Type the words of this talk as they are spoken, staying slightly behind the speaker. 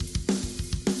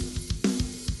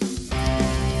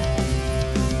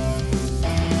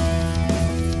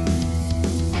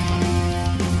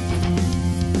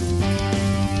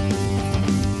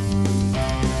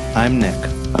I'm Nick.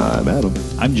 I'm Adam.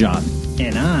 I'm John.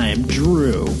 And I'm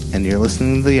Drew. And you're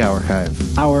listening to the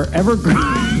Hourchive. Our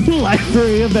evergreen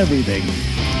library of everything.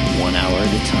 1 hour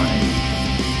at a time.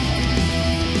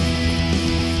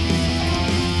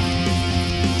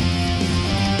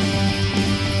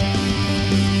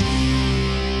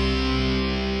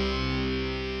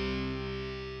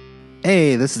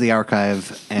 Hey, this is the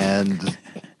Hourchive, and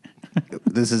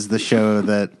this is the show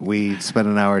that we spent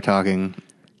an hour talking.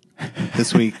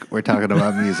 This week, we're talking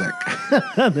about music.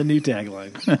 The new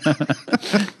tagline.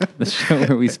 The show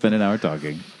where we spend an hour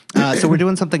talking. So we're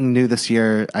doing something new this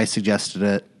year. I suggested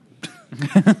it.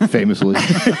 Famously.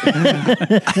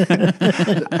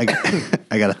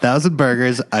 I got 1,000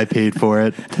 burgers. I paid for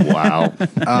it. Wow.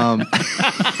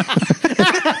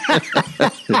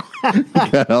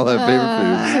 Got all that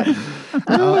favorite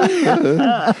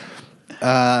foods.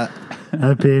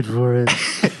 I paid for it.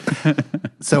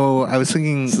 So I was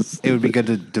thinking it would be good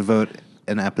to devote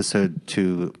an episode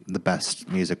to the best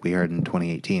music we heard in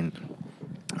 2018.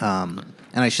 And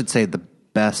I should say the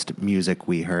best music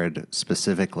we heard,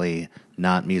 specifically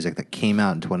not music that came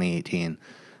out in 2018.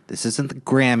 This isn't the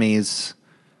Grammys.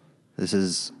 This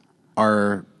is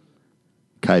our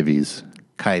Kivies.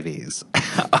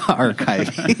 Our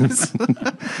Kivies.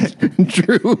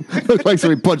 Drew looks like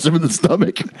somebody punched him in the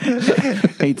stomach.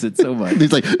 Hates it so much.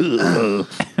 He's like, ugh.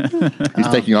 He's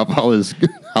taking off all his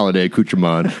holiday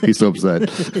accoutrement. He's so upset.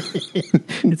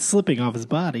 It's slipping off his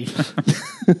body.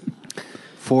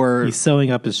 He's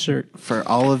sewing up his shirt. For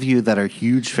all of you that are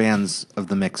huge fans of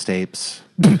the mixtapes,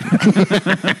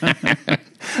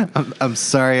 I'm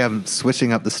sorry I'm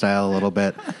switching up the style a little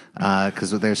bit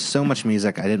because there's so much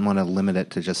music. I didn't want to limit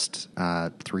it to just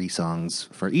 3 songs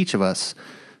for each of us.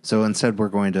 So instead we're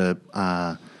going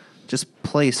to just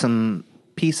play some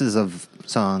pieces of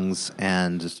songs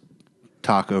and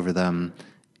talk over them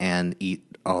and eat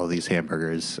all of these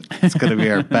hamburgers. It's going to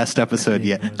be our best episode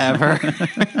yet ever.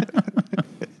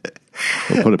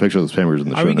 We'll put a picture of those hamburgers in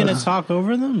the show Are we going to notes. talk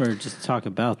over them or just talk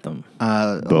about them?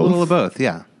 A little of both,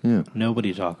 yeah.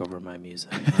 Nobody talk over my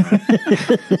music.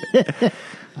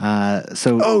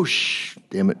 Oh,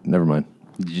 damn it. Never mind.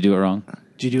 Did you do it wrong?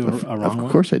 Did you do a wrong one?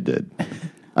 Of course I did.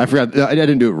 I forgot. I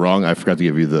didn't do it wrong. I forgot to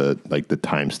give you the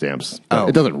timestamps. Oh.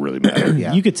 It doesn't really matter.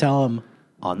 Yeah. You could tell them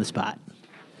on the spot.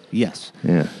 Yes.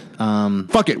 Yeah.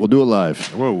 Fuck it. We'll do it live.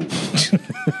 Whoa.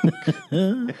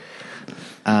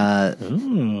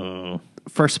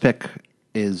 First pick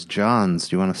is John's.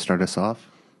 Do you want to start us off?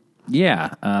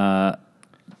 Yeah.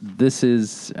 This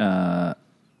is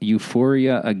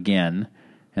Euphoria Again,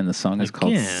 and the song is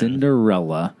called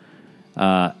Cinderella.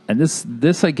 And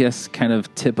this, I guess, kind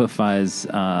of typifies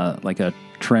like a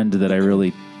trend that I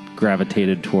really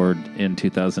gravitated toward in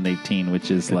 2018,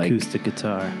 which is Acoustic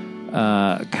guitar.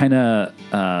 kind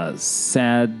of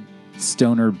sad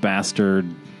stoner bastard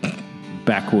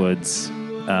backwoods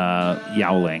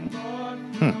yowling.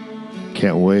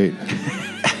 Can't wait.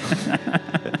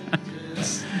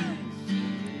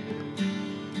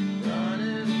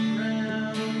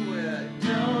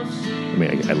 I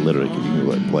mean, I literally could even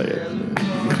go ahead and play it.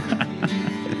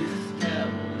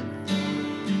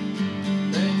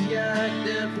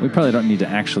 We probably don't need to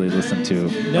actually listen to.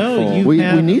 No, We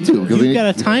need to. You've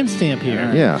got a timestamp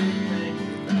here. Yeah.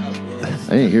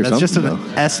 I didn't hear That's just an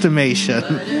something, estimation.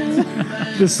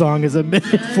 This song is a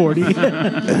minute 40.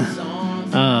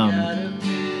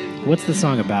 What's the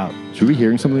song about? Should we be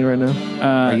hearing something right now?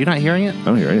 Are you not hearing it? I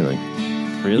don't hear anything.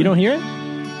 Really? You don't hear it?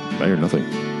 I hear nothing.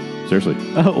 Seriously.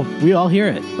 Oh, we all hear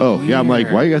it. Oh, yeah, I'm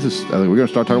like, why are you guys just... We're going to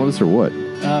start talking about this or what?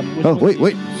 Oh,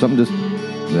 wait. Something just...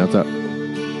 That's out.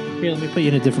 Here, let me put you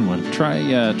in a different one. Try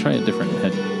a different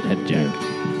head jack.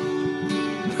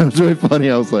 It's really funny.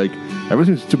 I was like,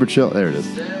 everything's super chill. There it is.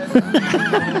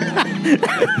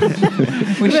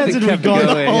 We should Imagine we've gone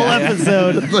the whole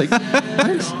episode. It's like,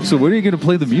 So when are you going to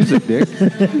play the music, Nick?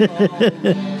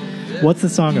 What's the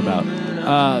song about?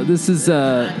 This is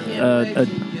a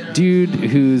dude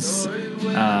who's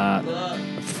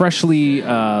freshly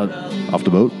off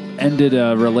the boat? ended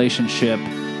a relationship,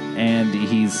 and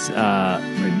he's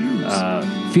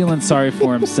feeling sorry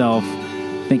for himself,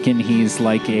 thinking he's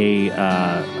like a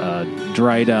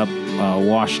dried up,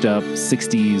 washed up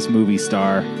 60s movie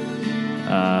star,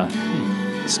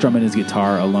 strumming his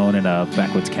guitar alone in a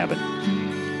backwoods cabin.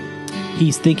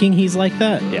 He's thinking he's like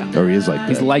that? Yeah. Or he is like that.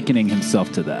 He's likening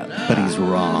himself to that. But he's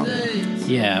wrong.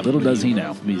 Yeah. Little does he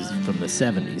know. He's from the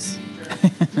 70s.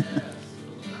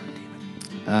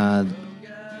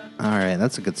 All right,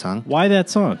 that's a good song. Why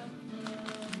that song?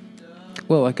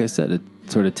 Well, like I said, it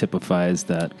sort of typifies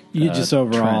that. You just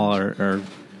overall trend. are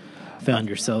found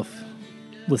yourself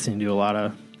listening to a lot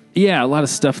of Yeah, a lot of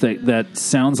stuff that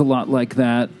sounds a lot like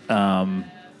that.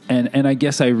 And I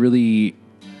guess I really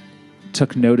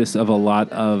took notice of a lot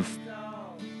of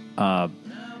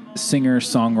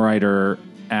singer-songwriter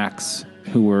acts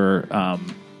who were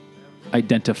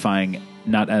identifying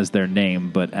not as their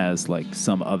name, but as like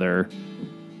some other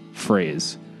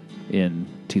phrase in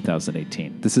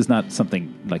 2018. This is not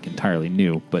something like entirely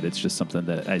new, but it's just something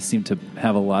that I seem to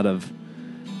have a lot of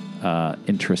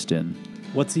interest in.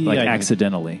 What's he like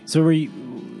accidentally? So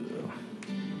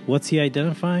what's he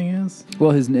identifying as?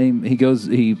 Well, his name,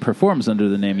 he performs under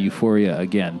the name Euphoria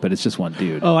Again, but it's just one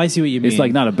dude. Oh, I see what you mean. It's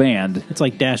like not a band. It's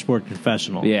like Dashboard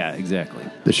Confessional. Yeah, exactly.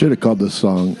 They should have called this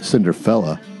song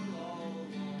Cinderfella.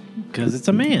 Because it's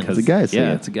a man. Because the guy's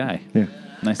yeah, it's a guy. Yeah.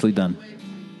 Nicely done.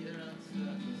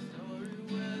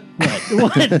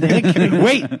 What? Nick?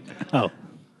 Wait. Oh.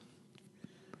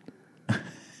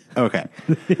 Okay.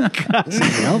 Gosh,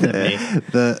 you yelled at me.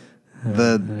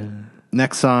 The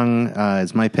next song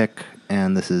is my pick,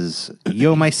 and this is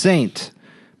Yo My Saint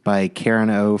by Karen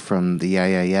O from the Yeah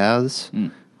Yeah Yeahs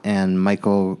and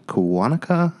Michael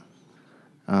Kiwanuka,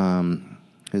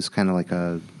 who's kind of like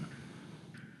a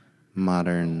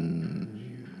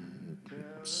modern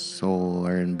soul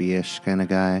R&B-ish kind of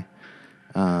guy.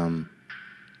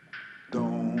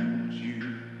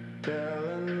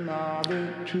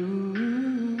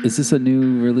 Is this a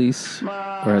new release,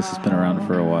 or has this been around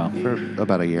for a while? For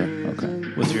about a year.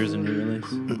 Okay. Was yours a new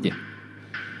release? Yeah.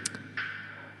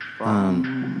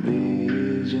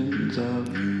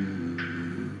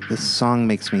 This song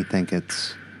makes me think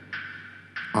it's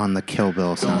on the Kill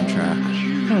Bill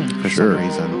soundtrack for some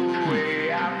reason.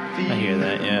 I hear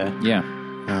that, yeah. Yeah.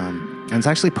 And it's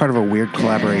actually part of a weird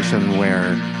collaboration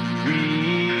where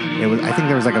it was. I think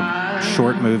there was like a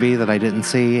short movie that I didn't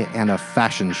see and a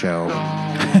fashion show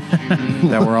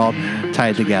that were all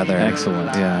tied together.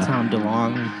 Excellent. Yeah. Tom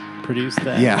DeLonge produced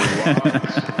that. Yeah.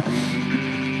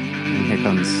 And here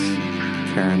comes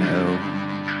Karen O.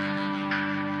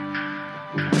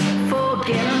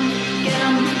 Get 'em, get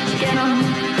 'em, get 'em.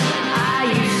 I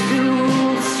used to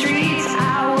rule the streets. I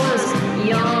was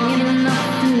young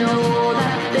enough to know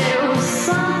that there was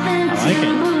something I like to it.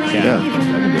 believe Yeah, I in.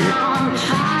 can dig it. I'm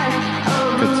tired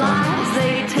of Good the song. lies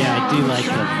they tell Yeah, I do like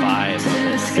the me. vibe of To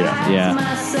it. disguise Yeah.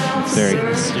 myself, It's very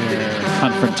search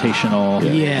confrontational.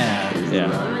 Yeah. Yeah.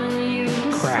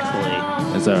 Crackly.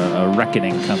 There's a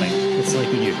reckoning coming. It's like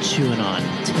when you're chewing on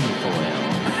tinfoil.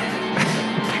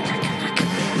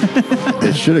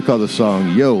 They should have called the song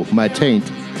Yo My Taint,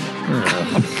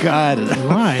 God.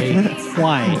 Why?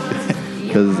 Why?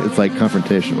 because it's like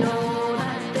confrontational.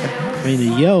 I mean,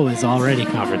 the yo is already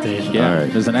confrontational. Yeah. All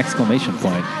right. There's an exclamation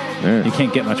point. Yeah. You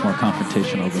can't get much more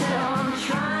confrontational than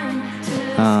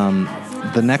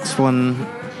that. The next one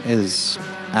is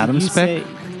Adam's pick.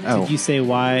 Did you say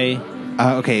why?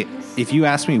 Okay. If you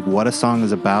ask me what a song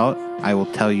is about, I will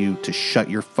tell you to shut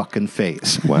your fucking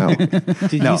face. Wow.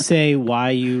 Did No. you say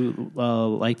why you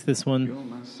liked this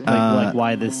one? Like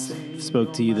why this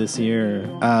spoke to you this year?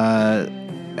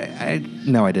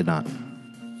 No, I did not.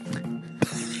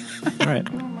 All right.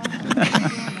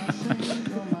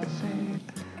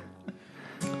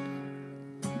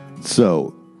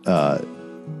 So,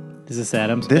 Is this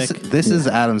Adam's This pick? this is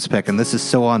Adam's pick, and this is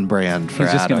so on brand for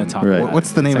He's just Adam. going to talk Right. about it.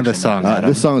 What's the name of this Section song? Adam?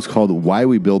 this song is called Why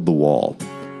We Build the Wall.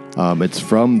 It's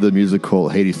from the musical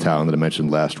Hadestown that I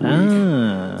mentioned last week.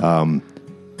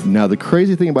 Now, the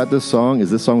crazy thing about this song is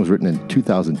this song was written in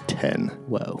 2010.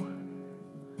 Whoa.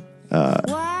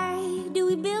 Why do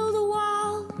we build a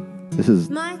wall? This is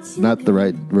not the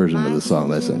right version of the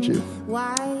song that I sent you.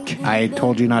 Why? I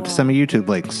told you not to send me YouTube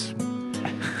links.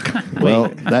 Well,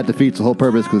 that defeats the whole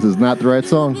purpose because this is not the right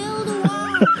song.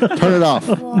 Turn it off.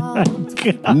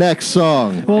 Next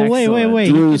song. Well, wait.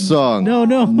 Drew's song. No,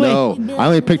 No. I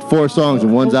only picked 4 songs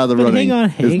and one's out of the But running.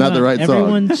 hang It's not on. the right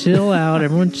Everyone song. chill out.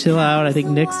 Everyone chill out. I think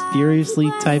Nick's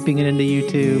furiously typing it into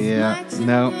YouTube. Yeah,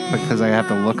 no, because I have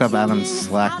to look up Adam's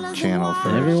Slack channel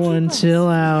first. Everyone chill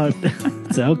out.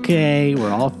 It's okay. We're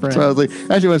all friends. So I was like,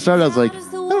 actually, when it started, I was like, I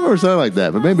don't remember sounding like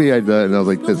that, but maybe I did. And I was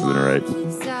like, this isn't right.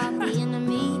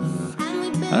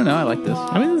 I don't know. I like this.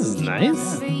 I mean, this is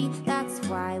nice.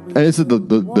 And this is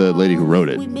the lady who wrote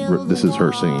it. This is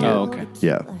her singing it. Oh, okay.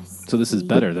 Yeah. So this is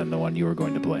better than the one you were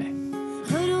going to play.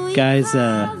 Guys,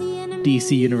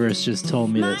 DC Universe just told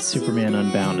me that Superman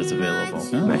Unbound is available.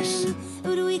 Nice.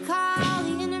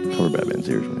 Cover Batman's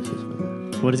ears when it says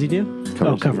that. What does he do?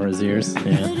 Cover Cover his his ears.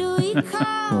 Yeah.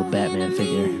 Little Batman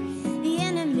figure. The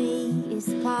enemy is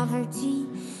poverty,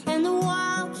 and the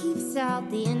wall keeps out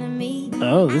the enemy.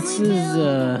 Oh, this is,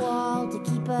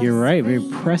 you're right, very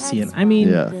prescient. I mean,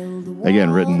 Yeah.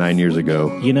 Again, written 9 years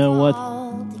ago. you know what?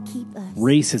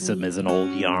 racism is an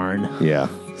old yarn. Yeah.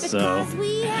 So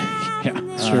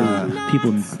Yeah. sure,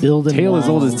 people building Tale as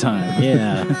old walls. as time.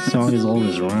 Yeah, song as old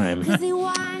as rhyme.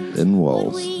 In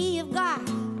walls.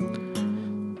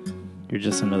 You're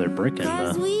just another brick in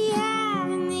the.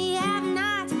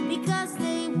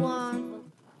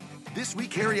 This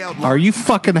week, carry out. Are you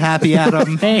fucking happy,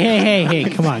 Adam? Hey!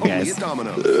 Come on, guys.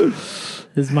 This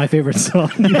is my favorite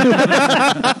song. I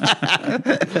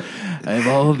have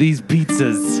all of these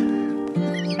pizzas.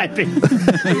 I think.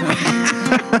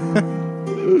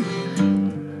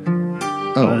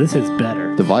 Oh, this is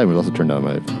better. the volume was also turned down on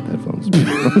my headphones.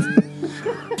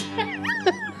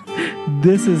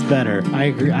 This is better. I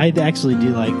agree. I actually do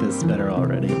like this better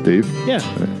already. Dave? Yeah.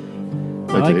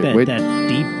 I like that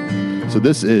deep So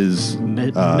this is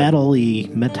metallic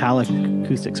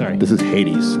acoustic. Sorry. this is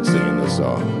Hades singing this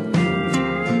song.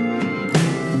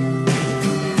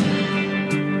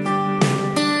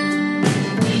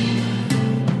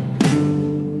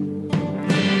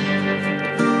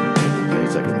 Wait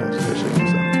a second, they're singing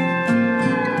this song.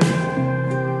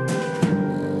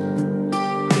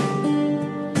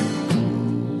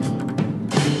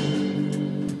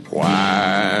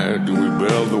 Why do we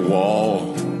build the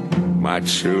wall? My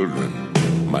children,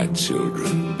 why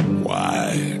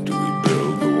do we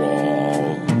build the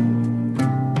wall?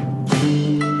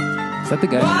 Is that the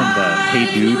guy from the Hey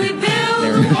Dude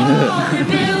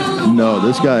narrative? No,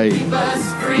 this guy,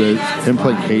 him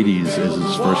playing Hades is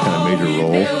his first kind of major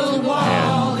role,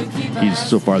 and he's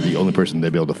so far the only person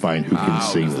they'll be able to find who can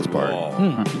sing this part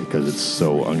because it's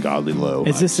so ungodly low.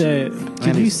 Is this a?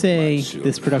 Did you say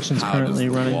this production's currently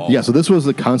running? Yeah, so this was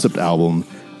the concept album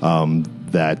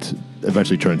that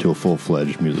eventually turned into a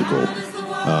full-fledged musical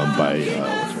by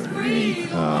what's her name?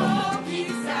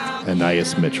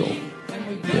 Anais Mitchell.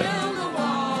 Yeah.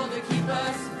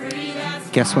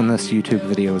 Guess when this YouTube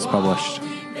video was published? I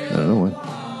don't know when.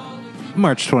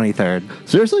 March 23rd.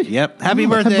 Seriously? Yep. Happy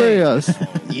birthday.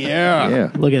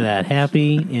 Yeah. Look at that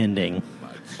happy ending.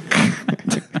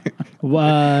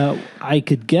 I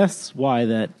could guess why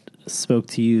that spoke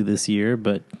to you this year,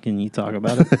 but can you talk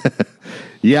about it?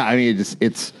 Yeah, I mean,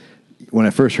 it's when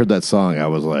I first heard that song, I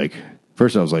was like,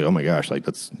 oh my gosh, like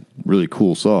that's a really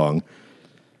cool song.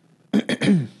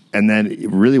 And then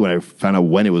really when I found out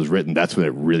when it was written, that's when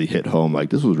it really hit home.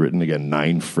 Like this was written again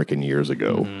 9 freaking years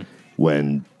ago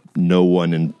when no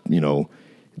one in,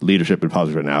 leadership in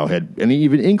politics right now had any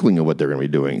even inkling of what they're going to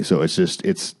be doing. So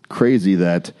it's crazy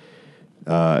that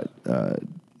Anais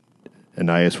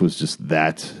was just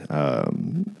that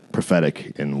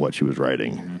prophetic in what she was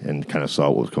writing and kind of saw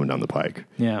what was coming down the pike.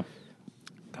 Yeah.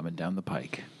 Coming down the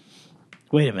pike.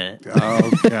 Wait a minute.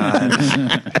 Oh,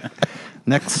 God.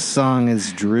 Next song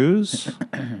is Drew's.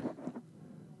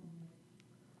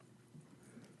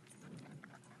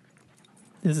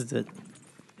 This is it.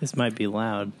 This might be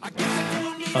loud.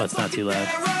 Oh, it's not too loud.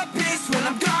 When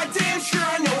I'm goddamn sure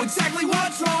I know exactly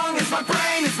what's wrong. It's my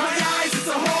brain, it's my eyes, it's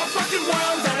the whole fucking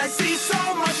world that I see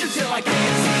so much until I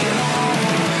can't see it all.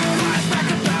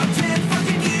 Flashback about 10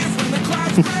 fucking years when the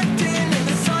clouds crept in and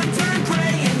the sun turned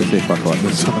gray. And They say fuck a lot in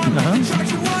this song. the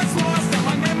treasure was lost, now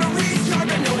my memory's sharp,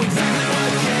 I know exactly what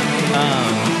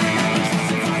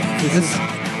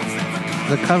changed.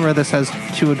 The cover of this has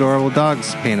 2 adorable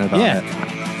dogs painted on Yeah. it.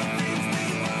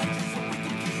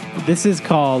 This is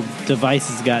called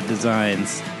Devices Got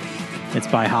Designs. It's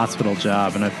by Hospital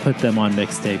Job, and I've put them on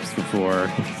mixtapes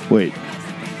before. Wait.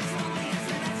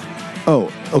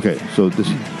 Oh, okay. So this,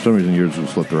 for some reason, yours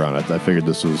was flipped around. I figured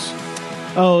this was.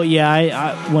 Oh, yeah.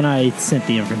 I when I sent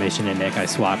the information to Nick, I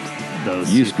swapped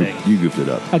those You two things. you goofed it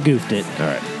up. I goofed it. All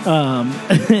right.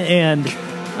 And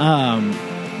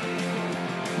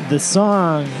the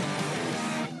song,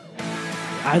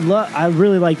 I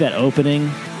really like that opening.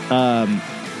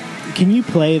 Can you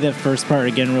play that first part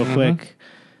again real quick?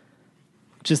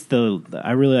 Just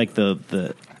I really like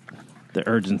the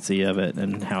urgency of it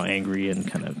and how angry and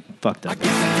kind of fucked up.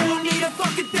 I don't need a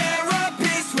fucking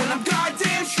therapist when I'm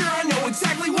goddamn sure I know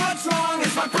exactly what's wrong.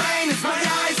 It's my brain, it's my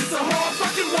eyes, it's the whole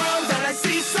fucking world that I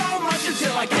see so much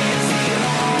until I can't see it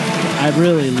all. I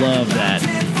really love that.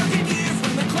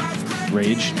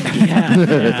 Rage. Yeah.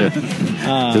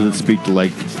 Does it speak to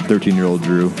like 13-year-old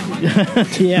Drew?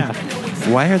 Yeah.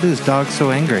 Why are those dogs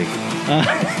so angry?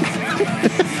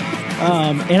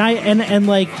 And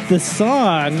like the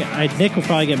song, Nick will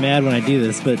probably get mad when I do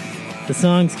this, but the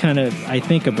song's kind of, I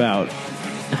think about,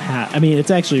 it's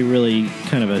actually really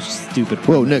kind of a stupid premise.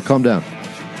 Whoa, Nick, calm down.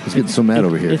 He's getting so mad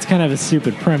over here. It's kind of a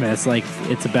stupid premise. Like,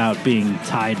 it's about being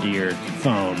tied to your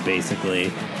phone,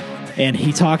 basically. And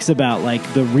he talks about, like,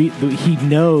 he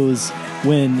knows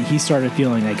when he started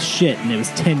feeling like shit, and it was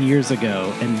 10 years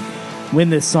ago, and when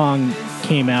this song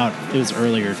came out, it was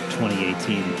earlier,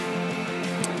 2018.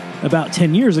 About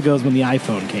 10 years ago is when the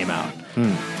iPhone came out.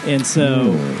 And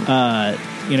so,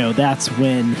 that's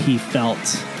when he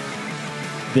felt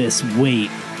this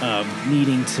weight of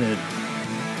needing to,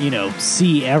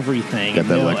 see everything. Got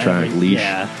that know electronic leash.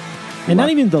 Yeah. And not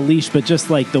even the leash, but just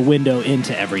like the window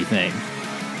into everything.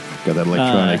 Got that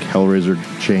electronic Hellraiser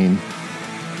chain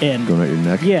And going at your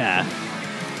neck. Yeah.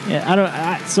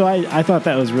 So I thought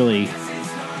that was really,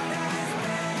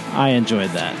 I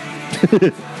enjoyed that.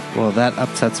 Well, that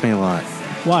upsets me a lot.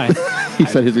 Why? He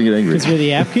said he's going to get angry. Because you're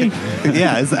the app king?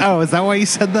 Yeah. Is that why you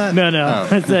said that? No. Oh.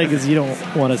 I said because you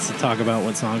don't want us to talk about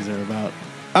what songs are about.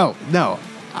 Oh, no.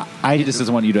 He just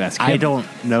doesn't want you to ask him. I don't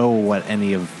know what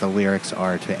any of the lyrics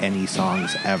are to any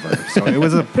songs ever. So it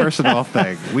was a personal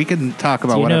thing. We can talk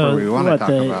about whatever we want to talk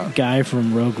the about. guy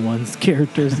from Rogue One's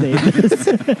character's name is?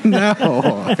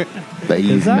 No.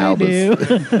 Baze I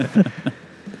Malbus.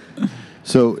 do.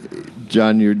 So,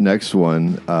 John, your next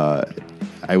one,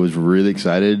 I was really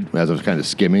excited as I was kind of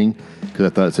skimming because I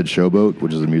thought it said Showboat,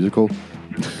 which is a musical.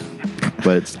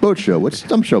 But it's Boat Show, which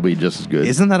some show be just as good.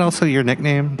 Isn't that also your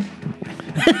nickname?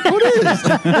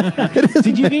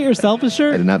 Did you get yourself a I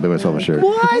shirt? did not make myself a shirt.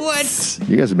 What?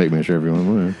 You guys can make me a shirt if you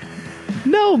want.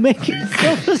 No, make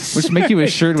yourself a shirt. Which make you a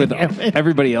shirt with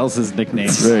everybody else's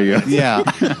nicknames. There you go. Yeah.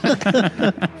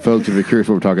 Folks, if you're curious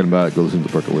what we're talking about, go listen to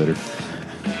the Percolator.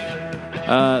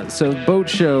 So Boat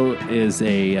Show is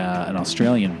an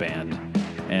Australian band,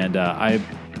 and I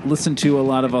listen to a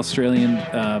lot of Australian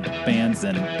bands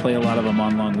and play a lot of them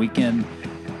on long weekend.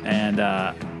 And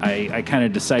I kind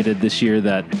of decided this year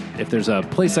that if there's a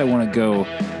place I want to go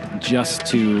just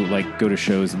to like go to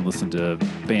shows and listen to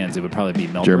bands, it would probably be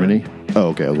Melbourne. Germany? Oh,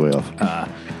 okay. I was way off.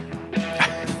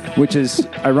 Which is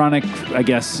ironic, I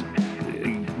guess,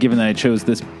 given that I chose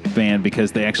this band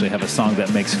because they actually have a song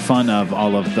that makes fun of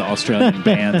all of the Australian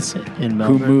bands In who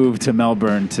Melbourne. moved to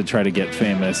Melbourne to try to get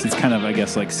famous. It's kind of, I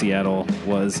guess, like Seattle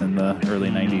was in the early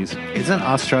 90s. Isn't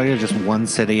Australia just one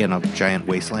city in a giant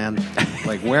wasteland?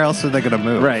 Like, where else are they going to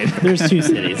move? Right. There's two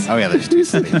cities. Oh, yeah, there's two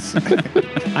cities.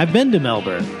 I've been to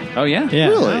Melbourne. Oh, yeah? Yeah.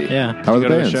 Really? Yeah. How are the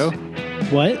Go to the bands? show?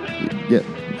 What? Yeah.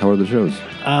 How are the shows?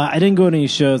 I didn't go to any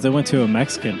shows. I went to a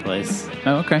Mexican place.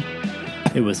 Oh, okay.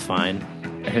 It was fine.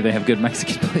 I hear they have good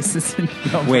Mexican places in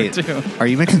Melbourne, Wait, too. are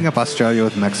you mixing up Australia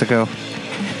with Mexico?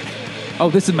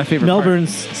 Oh, this is my favorite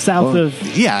Melbourne's south of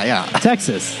Yeah, yeah.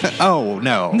 Texas. Oh,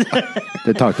 no.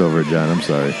 They talked over it, John. I'm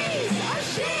sorry.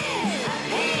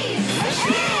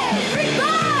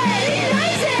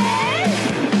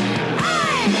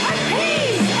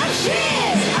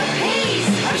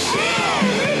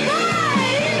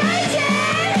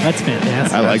 That's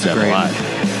fantastic. I like that great. a lot.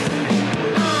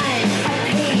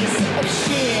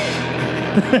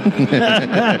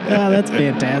 Oh, that's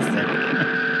fantastic.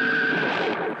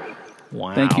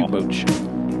 Wow. Thank you, Boach.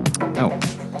 Oh.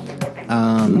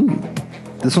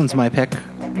 This one's my pick.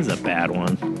 This is a bad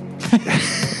one.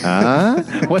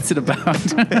 What's it about?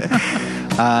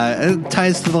 It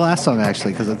ties to the last song,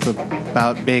 actually, because it's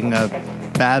about being a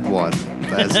bad one,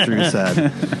 as Drew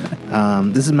said.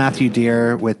 This is Matthew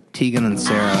Deere with Tegan and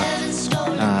Sarah,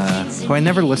 who I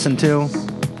never listened to,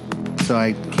 so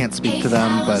I can't speak to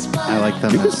them, but I like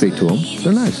them. You can speak to them.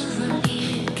 They're nice.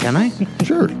 Can I?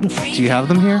 Sure. Do you have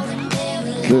them here?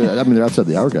 They're outside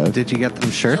the archive. Did you get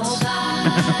them shirts?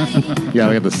 Yeah,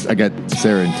 I got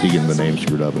Sarah and Tegan, the name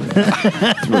screwed up.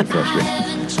 It's really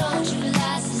frustrating.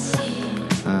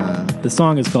 The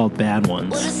song is called Bad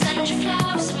Ones.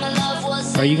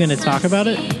 Are you going to talk about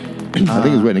it? I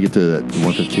think he's waiting to get to that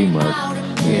 115 mark.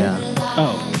 Yeah.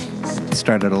 Oh. It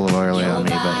started a little early on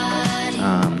me, but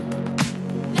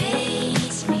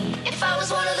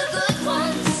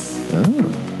Oh.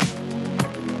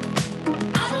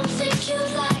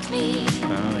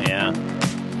 Oh, yeah.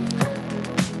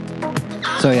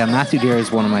 so yeah, Matthew Deere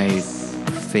is one of my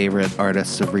favorite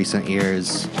artists of recent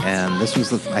years, and this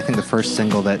was, I think, the first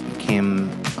single that came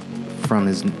from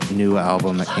his new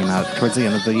album that came out towards the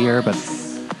end of the year. But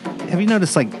have you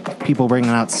noticed, like, people bringing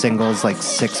out singles like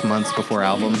 6 months before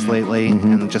albums lately,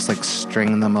 and just like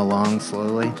stringing them along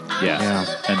slowly? Yeah.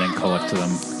 And then collect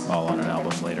them all on an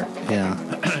album later. Yeah.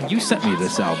 You sent me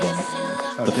this album.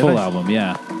 The did full I? album,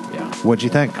 yeah. Yeah. What'd you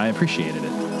think? I appreciated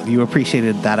it. You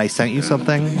appreciated that I sent you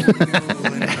something?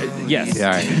 Yes. Yeah,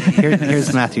 all right.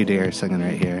 Here's Matthew Deere singing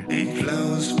right here.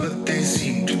 Flowers, but they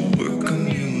seem to work on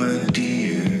you, my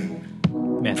dear.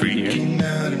 Matthew Deere. Freaking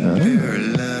out and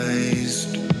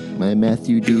paralyzed. My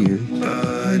Matthew Deere.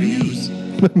 Body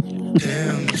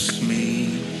tempts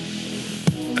me.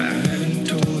 I haven't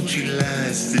told you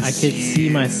lies this I could see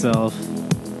year. myself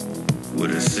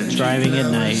Driving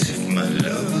at night.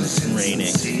 It's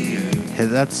raining.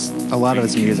 That's a lot of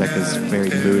his music is very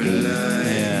moody.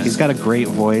 Yeah. He's got a great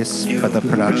voice, but the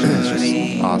production is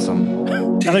just awesome. I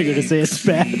thought you were going to say it's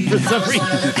bad for some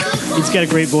reason. He's got a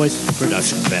great voice.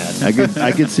 Production's bad.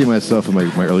 I could see myself in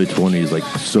my early 20s, like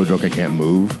so drunk I can't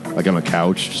move, like on a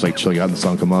couch, just like chilling out, and the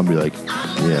song come on, and be like,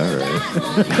 yeah, all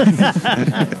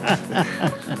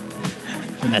right.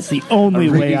 And that's the only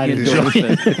way I'd enjoy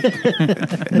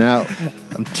it. Now,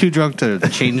 I'm too drunk to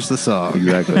change the song.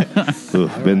 exactly.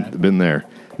 Oof, been there.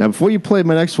 Now, before you play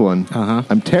my next one,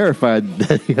 I'm terrified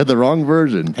that you had the wrong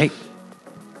version. Hey,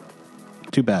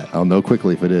 too bad. I'll know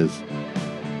quickly if it is.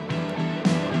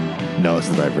 No, it's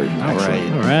the right version. All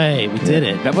right. All right, we did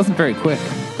it. That wasn't very quick.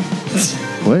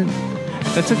 What?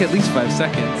 That took at least 5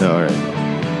 seconds. No, all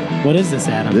right. What is this,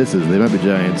 Adam? This is They Might Be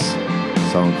Giants, a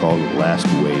song called Last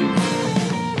Wave.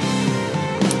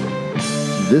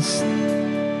 This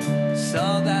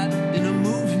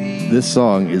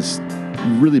song is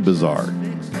really bizarre.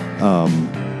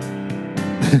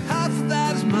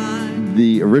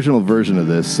 The original version of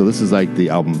this, so this is like the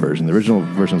album version. The original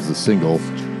version is the single.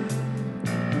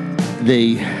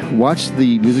 They watched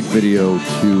the music video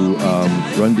to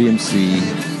Run DMC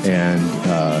and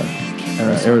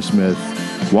Aerosmith,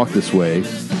 Walk This Way,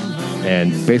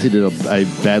 and basically did a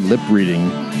bad lip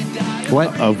reading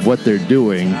of what they're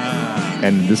doing.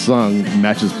 And this song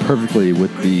matches perfectly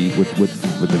with the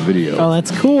video. Oh, that's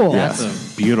cool.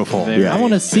 Yes. Beautiful. Yeah. I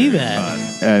want to see that.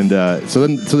 And so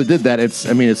they did that. It's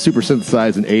super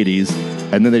synthesized in '80s,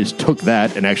 and then they just took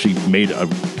that and actually made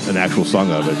an actual song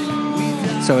of it.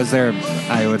 So is there,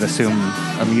 I would assume,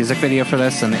 a music video for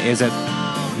this? And is it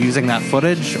using that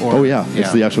footage? Or? Oh, yeah.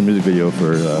 It's the actual music video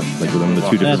for like within the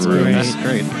two different That's rooms.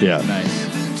 great. That's great. Yeah.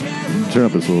 Nice. Turn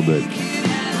up this a little bit.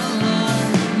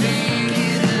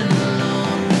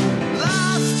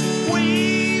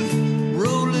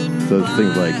 So it's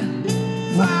things like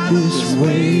this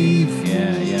wave.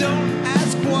 Yeah.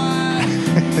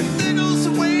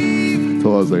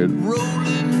 Hold on a second.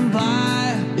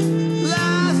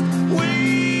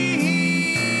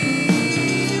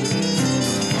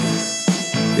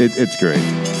 It's great.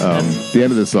 The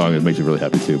end of the song, it makes me really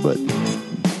happy too, but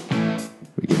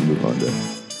we can move on to.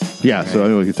 Yeah, so I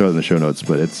mean, we can throw it in the show notes,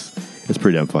 but it's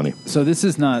pretty damn funny. So this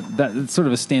is not that. It's sort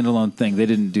of a standalone thing. They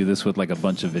didn't do this with like a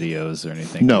bunch of videos or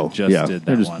anything. No, they just yeah. did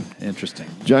They're that just- one. Interesting.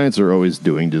 Giants are always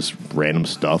doing just random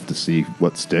stuff to see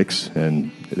what sticks,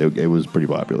 and it was pretty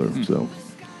popular. So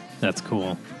That's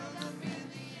cool.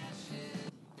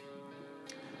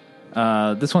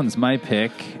 This one's my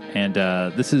pick, and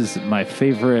this is my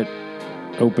favorite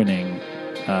opening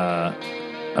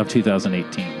of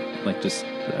 2018. Like, just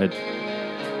I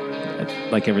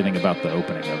like everything about the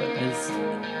opening of it.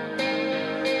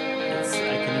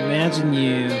 I can imagine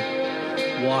you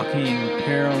walking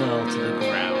parallel to the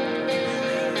ground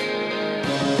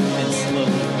and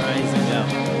slowly rising up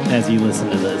as you listen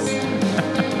to this.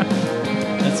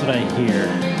 That's what I hear.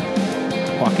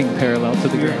 Walking parallel to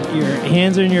the ground. Your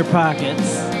hands are in your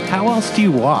pockets. How else do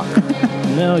you walk?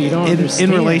 No, you don't in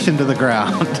understand. relation to the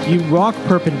ground. You walk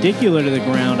perpendicular to the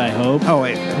ground, I hope. Oh,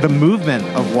 wait. The movement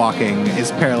of walking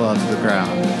is parallel to the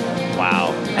ground.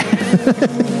 Wow.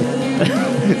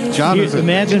 John is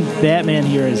Imagine Batman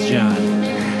here as John.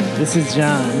 This is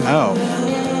John. Oh.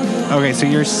 Okay, so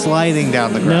you're sliding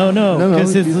down the ground. No,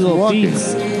 because his he's little walking.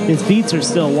 his feet are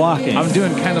still walking. I'm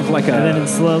doing kind of like and then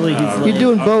slowly he's like... you're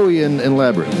doing Bowie and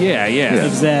Labyrinth. Yeah.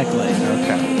 Exactly.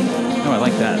 Okay. No, I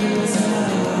like that.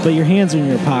 But your hands are in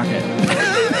your pocket.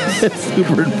 It's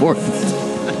super important.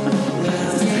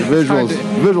 The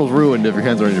visuals ruined if your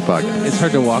hands are in your pocket. It's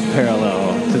hard to walk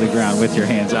parallel to the ground with your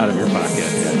hands out of your pocket.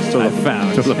 I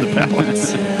found. Shows up the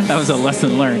balance. That was a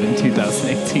lesson learned in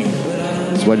 2018.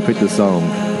 So why'd you pick this song?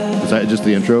 Is that just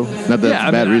the intro? Not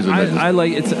that bad reason. I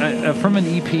like it's from an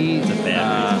EP. It's a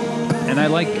bad and I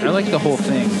like the whole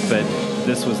thing, but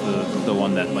this was the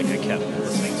one that like I kept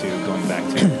listening to, going back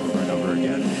to over and over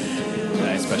again. And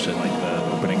I especially like the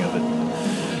opening of it.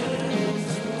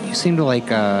 You seem to like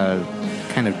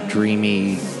kind of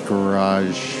dreamy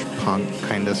garage punk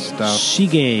kind of stuff.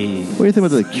 Shige. What do you think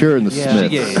about the Cure and the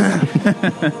Smiths?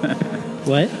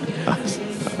 What?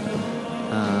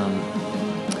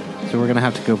 So we're going to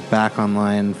have to go back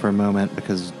online for a moment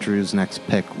because Drew's next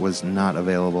pick was not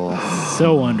available.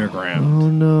 So underground. Oh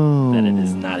no! That it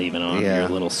is not even on Yeah. your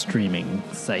little streaming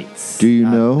sites. Do you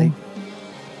know?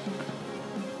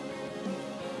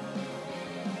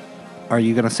 Are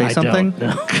you going to say something?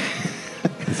 Don't know.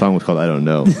 The song was called "I Don't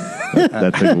Know."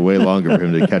 That took way longer for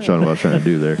him to catch on what I was trying to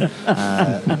do there.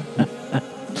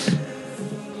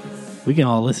 We can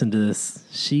all listen to this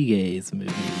Shige's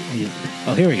movie.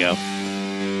 Oh, here we go.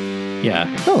 Yeah.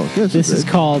 Oh, yes, This is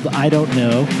called I Don't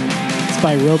Know. It's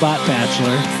by Robot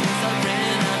Bachelor.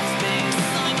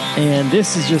 And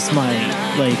this is just my,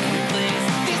 like,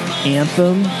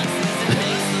 anthem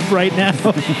right now.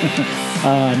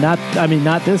 Not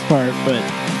this part, but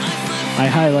I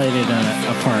highlighted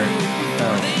a part.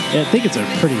 I think it's a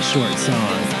pretty short song.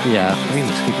 Yeah, we can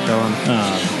just keep it going.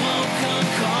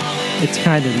 It's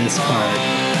kind of this part.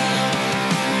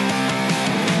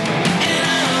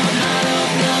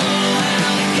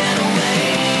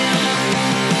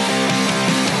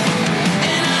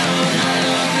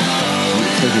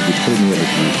 It's like the epitome of a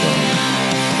Drew song.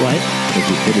 What? It's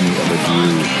the epitome of a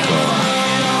Drew song.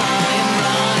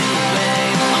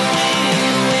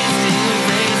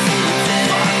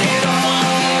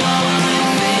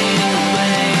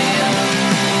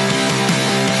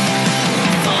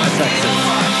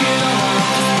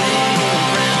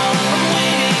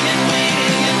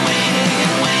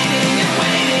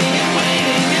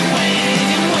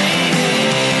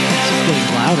 It's just getting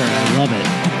louder. I love it.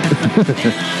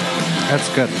 That's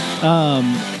good.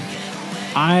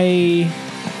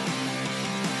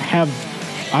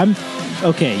 I'm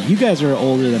okay. You guys are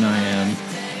older than I am.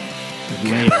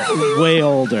 Way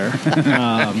older.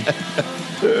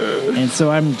 And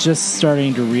so I'm just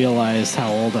starting to realize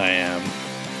how old I am.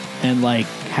 And like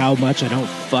how much I don't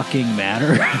fucking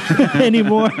matter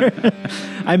anymore.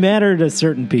 I matter to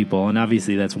certain people, and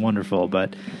obviously that's wonderful.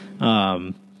 But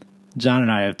John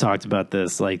and I have talked about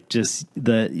this. Like,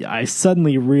 I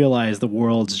suddenly realize the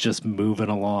world's just moving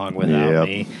along without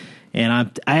me, and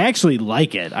I actually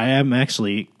like it. I am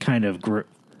actually kind of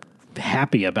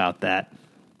happy about that.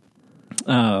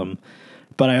 But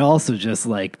I also just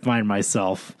like find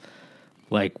myself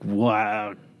like,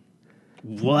 wow.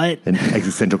 What? An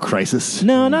existential crisis?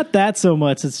 No, not that so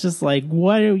much. It's just like,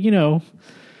 what,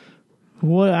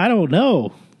 what, I don't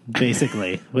know,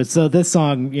 basically. But so this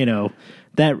song,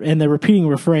 that, and the repeating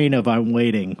refrain of I'm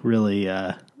waiting really,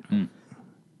 I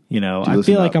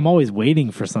feel like I'm always waiting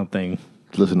for something.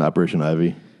 Listen to Operation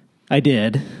Ivy. I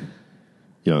did.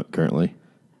 You don't currently?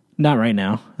 Not right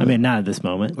now. I mean, not at this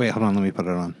moment. Wait, hold on. Let me put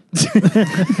it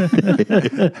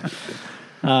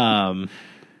on.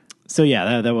 So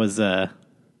yeah, that was that,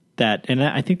 and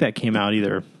I think that came out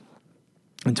either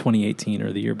in 2018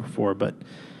 or the year before. But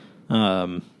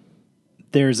that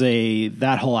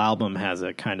whole album has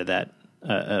a kind of that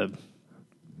a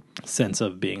sense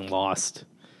of being lost,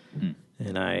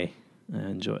 and I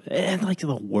enjoy it. And like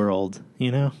the world,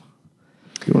 You want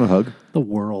a hug? the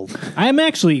world. I'm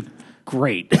actually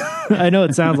great. I know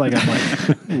it sounds like I'm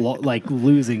like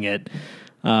losing it.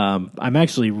 I'm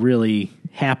actually really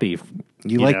happy.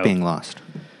 You like being lost.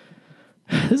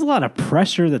 There's a lot of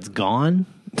pressure that's gone.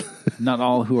 Not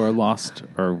all who are lost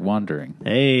are wandering.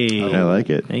 Hey, I like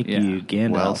it. Thank Yeah. you,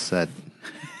 Gandalf. Well said.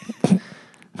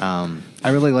 I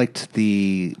really liked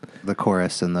the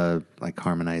chorus and the like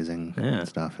harmonizing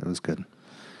stuff. It was good.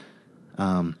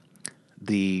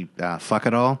 The fuck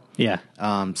it all. Yeah.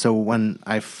 So when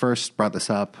I first brought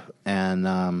this up,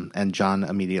 and John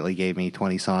immediately gave me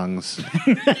 20 songs,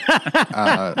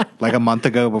 like a month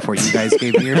ago before you guys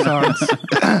gave me your songs.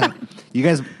 You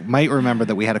guys might remember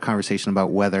that we had a conversation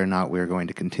about whether or not we were going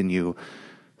to continue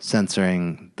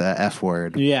censoring the F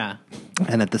word. Yeah.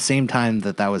 And at the same time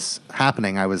that was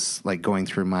happening, I was like going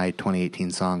through my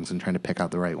 2018 songs and trying to pick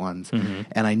out the right ones. Mm-hmm.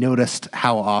 And I noticed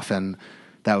how often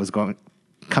that was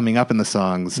coming up in the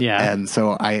songs. Yeah. And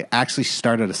so I actually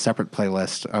started a separate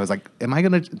playlist. I was like,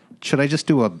 should I just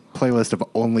do a playlist of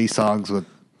only songs with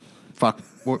fuck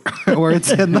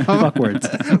words in them? Fuck words.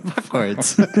 Fuck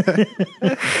words.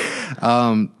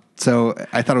 So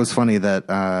I thought it was funny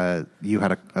that you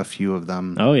had a few of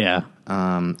them. Oh yeah.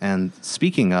 And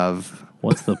speaking of,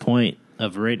 What's the point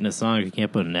of rating a song if you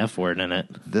can't put an F word in it?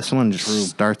 this one just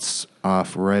starts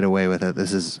off right away with it.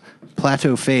 This is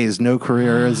Plateau Phase, No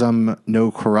Careerism,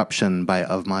 No Corruption by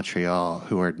Of Montreal,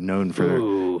 who are known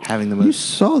for having the You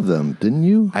most... saw them, didn't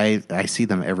you? I see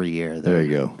them every year. There you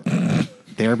go.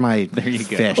 They're my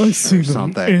fish or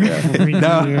something.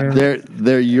 No,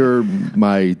 they're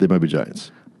my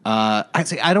giants.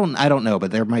 I don't know,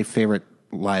 but they're my favorite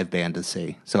live band to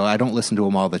see. So I don't listen to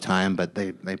them all the time, but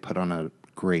they put on a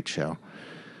great show.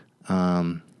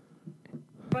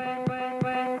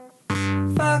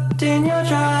 Fucked in your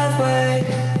driveway,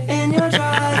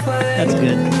 That's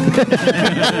good.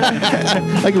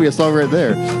 That could be a song right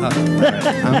there.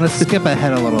 I'm going to skip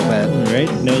ahead a little bit. All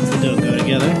right. Notes that don't go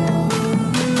together.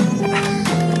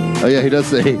 Oh yeah, he does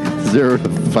say 0 to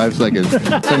 5 seconds, and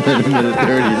then a minute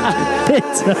 30. It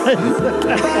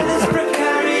does.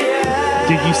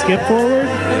 Did you skip forward?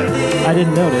 I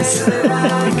didn't notice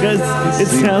because it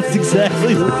sounds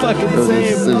exactly the fucking same.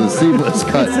 It was a seamless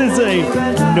cut. This is a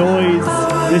noise.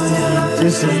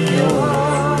 This is noise.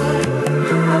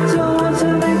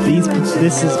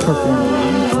 This is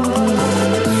performance.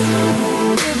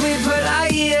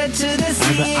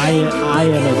 I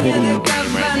am a video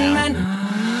game right now.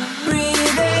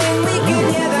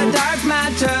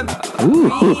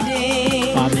 Ooh.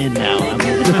 I'm in now.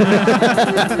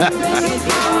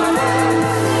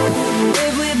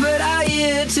 If we put our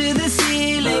ear to the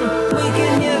ceiling, we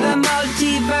can hear the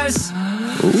multiverse.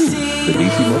 The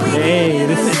DC multiverse. Hey,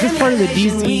 is this part of the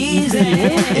DC?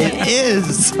 It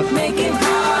is. Making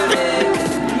party.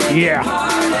 Yeah.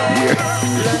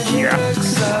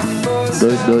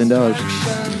 $1 billion.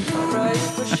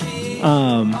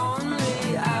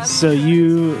 So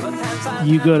you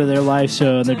go to their live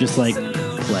show and they're just like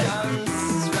play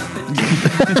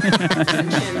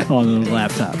on the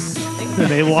laptop. And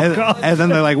they walk off. And then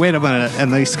they're like, wait a minute.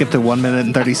 And they skip to 1 minute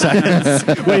and 30 seconds.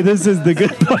 Wait, this is the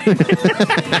good part.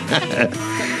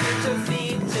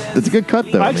 It's a good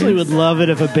cut, though. I actually would love it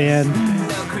if a band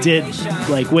did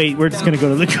like, wait, we're just going to go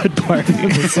to the good part of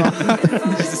the song.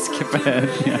 Just skip ahead.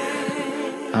 Yeah.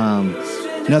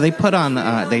 No, they put on,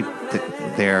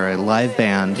 they're a live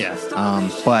band. Yeah.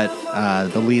 But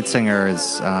the lead singer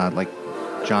is, like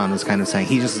John was kind of saying,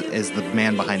 he just is the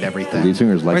man behind everything. The lead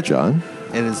singer is like Right. John?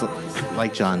 It is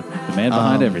like John. The man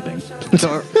behind everything.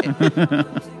 So,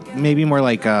 maybe more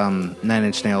like Nine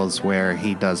Inch Nails, where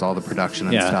he does all the production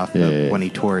and Yeah. stuff. Yeah, but yeah, yeah. When he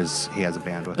tours, he has a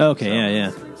band with Okay,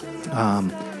 him. yeah.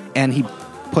 And he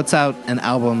puts out an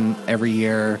album every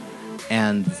year.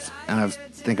 And I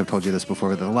think I've told you this before,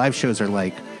 but the live shows are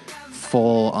like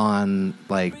full on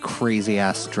like crazy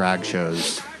ass drag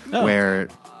shows where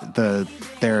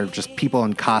they're just people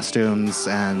in costumes,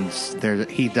 and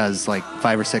he does like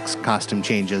 5 or 6 costume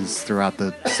changes throughout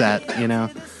the set, you know.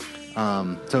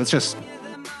 So it's just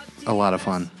a lot of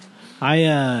fun.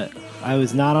 I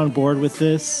was not on board with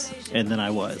this, and then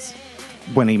I was.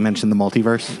 When he mentioned the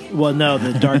multiverse, Well, no,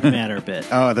 the dark matter bit.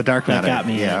 oh, the dark That matter, got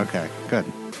me Yeah, in. okay, good.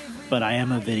 But I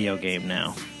am a video game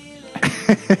now.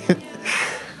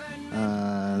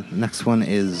 Next one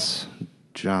is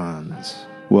John's.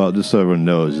 Well, just so everyone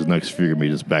knows, his next figure me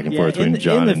just back and forth between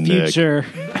John and in the Nick. future,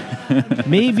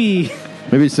 maybe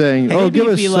Maybe saying, "Oh, maybe give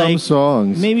us be some like-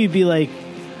 songs." maybe be like,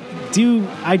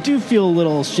 I do feel a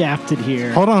little shafted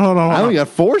here. Hold on. I only got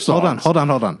 4 songs. Hold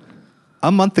on.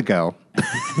 A month ago,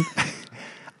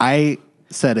 I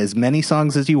said as many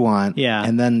songs as you want. Yeah.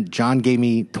 And then John gave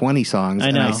me 20 songs. I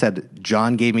And I know. said,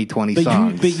 John gave me 20 But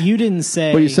songs. you didn't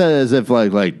say. But you said it as if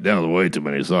like no, way too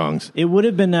many songs. It would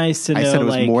have been nice to know. I said it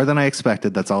was like, more than I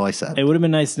expected. That's all I said. It would have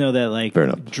been nice to know that, like, Fair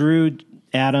enough. Drew,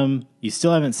 Adam, you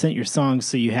still haven't sent your songs,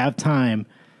 so you have time.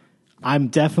 I'm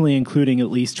definitely including at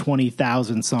least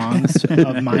 20,000 songs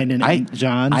of mine and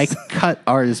John's. I cut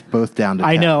ours both down to 10.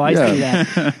 I know, I see Yeah.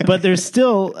 that. But there's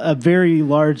still a very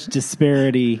large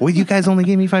disparity. Well, you guys only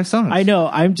gave me 5 songs. I know,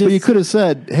 I'm just. But you could have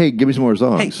said, "Hey, give me some more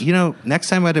songs." Hey, you know, next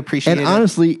time I'd appreciate and it.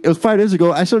 honestly, it was 5 days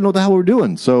ago. I still don't know what the hell we were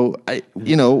doing. So, what do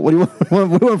you want,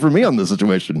 what do you want from me on this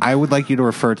situation? I would like you to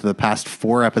refer to the past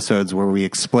 4 episodes where we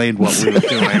explained what we were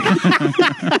doing.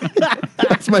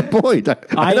 That's my point.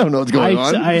 I don't know what's going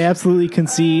on. I absolutely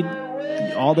concede.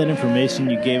 All that information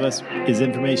you gave us is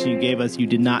information you gave us. You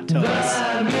did not tell us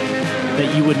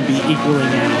that you wouldn't be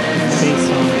equaling out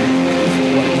based on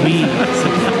what we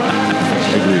submitted.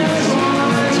 Agreed.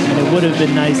 And it would have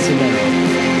been nice to know.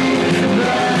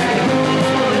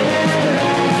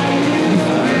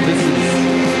 This is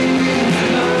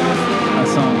a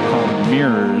song called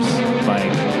Mirrors by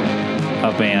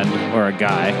a band or a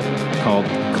guy called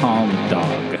Calm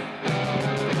Dog.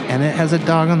 And it has a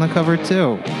dog on the cover,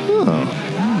 too. Oh.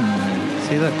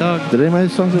 See that dog? Did any of my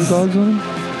songs have dogs on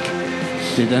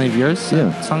them? Did any of yours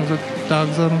Yeah. songs with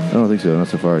dogs on them? I don't think so. Not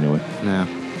so far, anyway. No.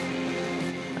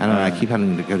 I don't know. I keep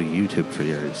having to go to YouTube for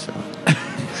yours, so.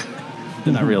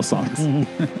 They're not real songs.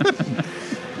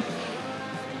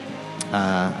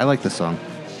 I like this song.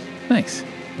 Thanks.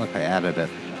 Look, I added it.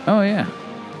 Oh, yeah.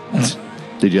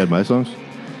 Did you add my songs?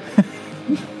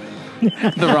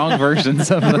 The wrong versions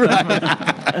of them.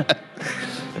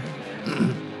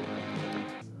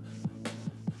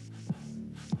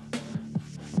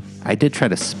 I did try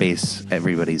to space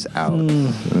everybody's out.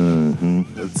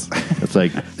 It's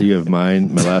like you have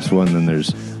mine, my last one, then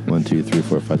there's 1, 2, 3,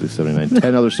 4, 5, 6, 7, 8, 9,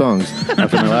 10 other songs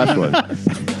after my last one.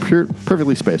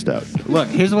 Perfectly spaced out. Look,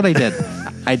 here's what I did.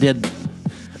 I did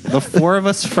the 4 of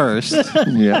us first.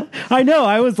 Yeah. I know.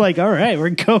 I was like, all right, we're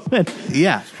going.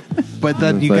 Yeah. But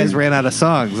then It's you guys like- ran out of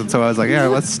songs, and so I was like, yeah,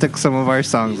 let's stick some of our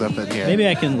songs up in here. Maybe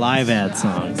I can live add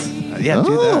songs. Yeah, do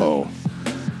Oh.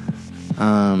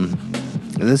 that.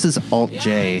 This is Alt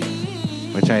J,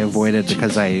 which I avoided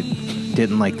because I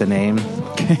didn't like the name,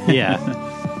 Yeah.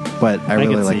 but I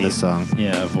really could like see, this song.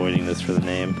 Yeah, avoiding this for the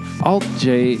name. Alt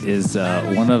J is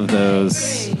one of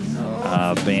those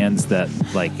bands that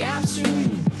like.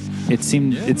 It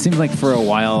seemed like for a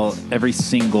while every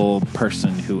single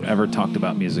person who ever talked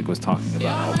about music was talking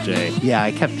about Alt J. Yeah,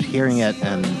 I kept hearing it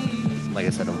and, like I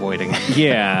said, avoiding it.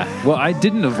 Yeah. Well, I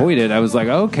didn't avoid it. I was like,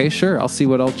 oh, okay, sure, I'll see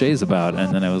what Alt J is about.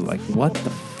 And then I was like, what the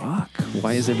fuck?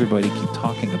 Why does everybody keep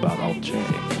talking about Alt J?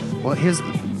 Well, here's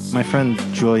my friend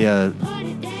Julia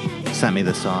sent me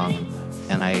the song,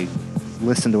 and I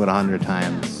listened to it 100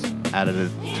 times. Added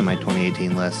it to my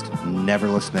 2018 list. Never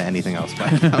listened to anything else by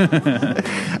them.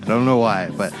 I don't know why,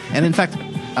 and in fact,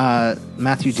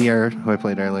 Matthew Deere, who I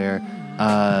played earlier,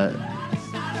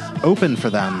 opened for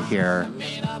them here,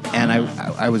 and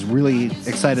I was really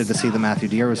excited to see that Matthew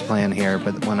Deere was playing here.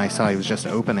 But when I saw he was just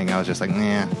opening, I was just like,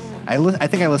 nah. I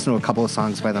think I listened to a couple of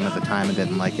songs by them at the time and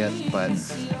didn't like it, but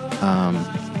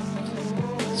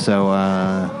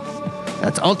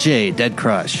that's Alt J, Dead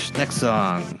Crush. Next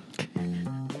song.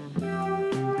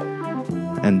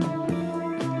 And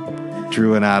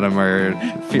Drew and Adam are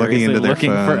looking into their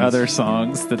looking phones. for other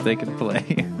songs that they can play.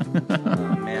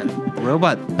 Oh, man.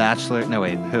 Robot Bachelor. No,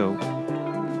 wait. Who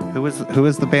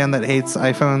is the band that hates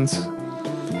iPhones?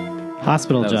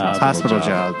 Hospital That was Jobs. Hospital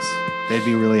Jobs. They'd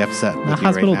be really upset with you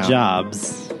Hospital right now.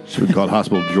 Jobs. Should we call it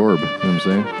Hospital Jorb? You know what I'm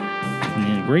saying?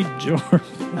 Yeah, great job.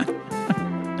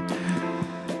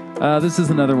 This is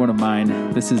another one of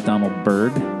mine. This is Donald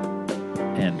Byrd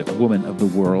and Woman of the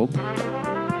World.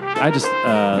 I just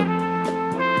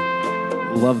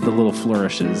love the little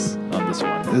flourishes on this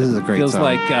one. This is a great Feels song.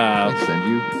 like I send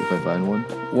you if I find one.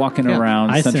 walking Yeah. around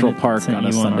I Central sent Park you on a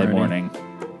one Sunday already. morning.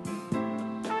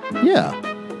 Yeah.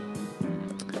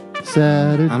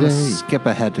 Saturday I'm going to skip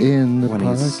ahead to in the when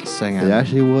park. he's singing. It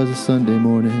actually was a Sunday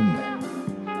morning.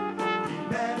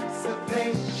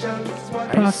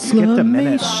 I skipped a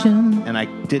minute, and I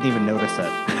didn't even notice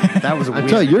it. That was I weird.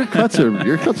 tell you, your cuts are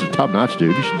top notch,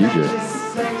 dude. You should DJ.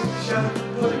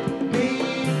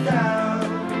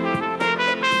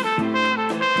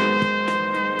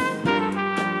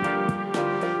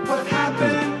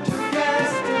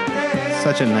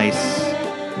 Such a nice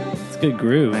It's good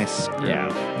groove. groove. Yeah.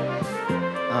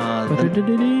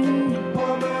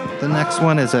 The next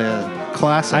one is a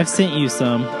classic. I've sent you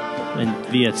some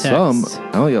via text. Some.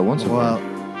 I only got one so far.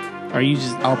 Well, Are you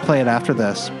just... I'll play it after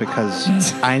this because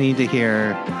I need to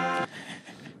hear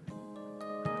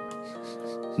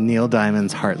Neil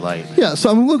Diamond's Heartlight. Yeah, so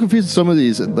I'm a little confused with some of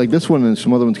these. Like this one and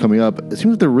some other ones coming up. It seems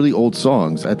like they're really old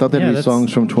songs. I thought they'd Yeah, be that's-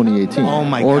 songs from 2018. Oh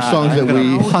my or god! songs I'm that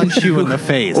gonna we punch you in the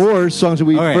face. or songs that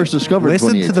we All right, first discovered in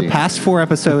Listen to 2018. the past 4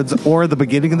 episodes or the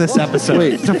beginning of this episode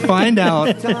Wait. to find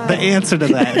out the answer to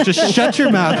that. Just shut your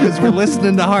mouth because we're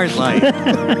listening to Heartlight.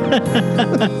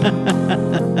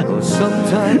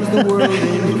 Sometimes the world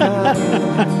ain't kind.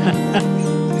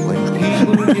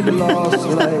 When people get lost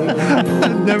like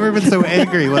I've never been so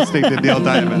angry listening to Neil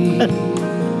Diamond.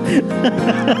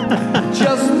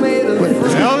 just made a friend.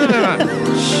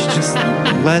 Just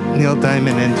let Neil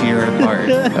Diamond into your heart.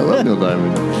 I love Neil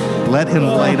Diamond. Let him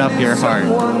light up your heart.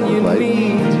 All Someone you Like-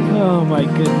 need. Oh, my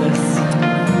goodness.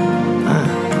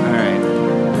 right.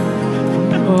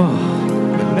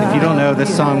 If you don't know,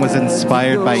 this song was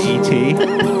inspired by E.T.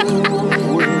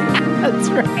 That's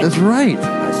right. That's right.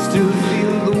 I still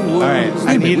feel the world. All right.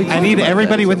 I need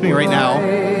everybody with me right now.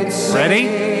 Ready?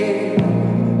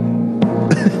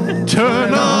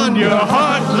 Turn on your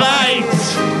heart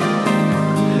lights.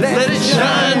 Let it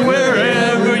shine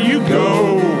wherever you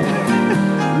go.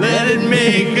 Let it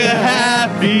make a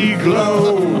happy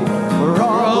glow for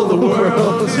all the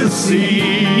world to see.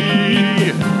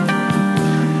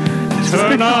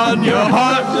 Turn on your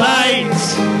heart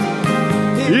lights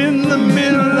in the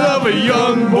middle of a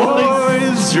young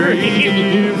boy's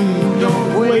dream.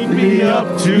 Don't wake me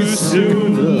up too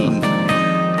soon.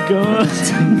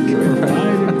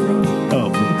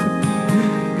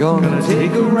 Gonna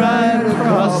take a ride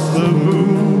across the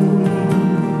moon.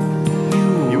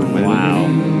 Wow. All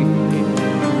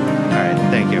right,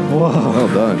 thank you. Well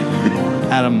done.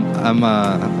 Adam,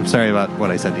 I'm sorry about what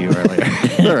I said to you earlier.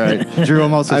 All right. Drew,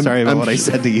 I'm also sorry about I'm what I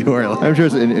said to you earlier. I'm sure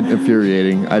it's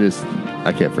infuriating. I can't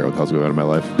figure out what the hell's going on in my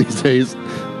life these days.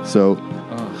 So,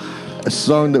 a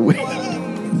song that we... All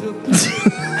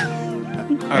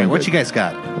right, what you guys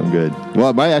got? I'm good.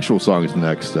 Well, my actual song is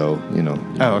next, so, you know,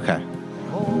 Oh, okay.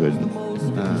 I'm good.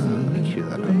 Let me cue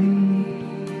that up.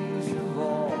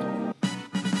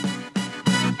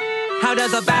 How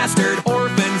does a bastard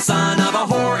orphan son of a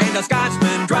whore and a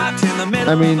Scotsman dropped in the middle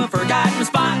I mean, of a forgotten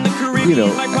spot in the Caribbean? you know,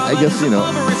 My I guess, you know,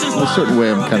 in a certain way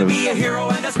I'm kind of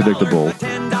predictable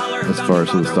as far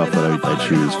as the stuff that I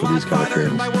choose for these kind of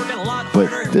things.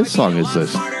 But this song is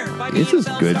just, it's just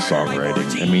good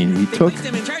songwriting. I mean, he took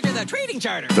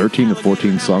 13 to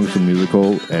 14 songs from the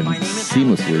musical and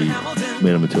seamlessly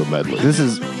made them into a medley. This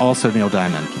is also Neil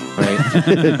Diamond, right?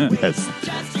 Yes.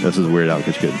 This is Weird Al,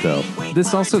 because you couldn't tell.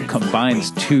 This also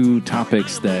combines two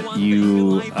topics that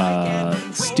you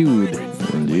stewed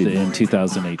Indeed. in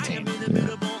 2018.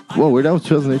 Yeah. Whoa, Weird Al was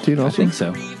 2018 also? I think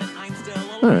so.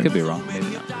 All right. Could be wrong. Maybe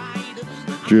not.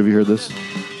 Drew, have you heard this?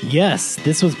 Yes,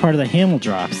 this was part of the Hamel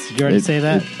drops. Did you already say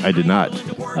that? I did not.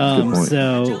 Good point.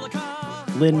 So,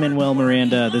 Lin-Manuel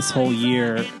Miranda this whole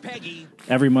year,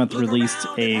 every month released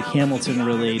a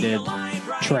Hamilton-related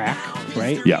track,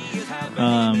 right? Yeah.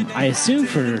 I assume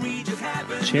for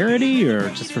charity or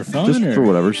just for fun? Just for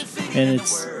whatever's. And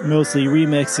it's mostly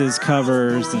remixes,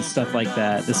 covers, and stuff like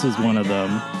that. This was one of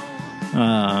them.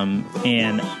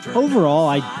 And overall,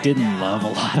 I didn't love a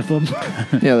lot of them.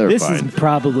 Yeah, they're this fine. is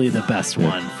probably the best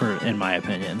one, in my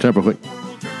opinion. Turn up real quick.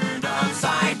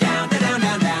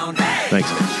 Thanks.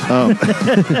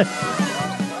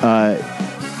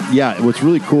 Yeah, what's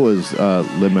really cool is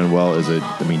Lin-Manuel is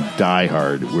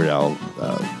diehard Weird Al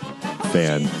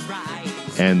fan.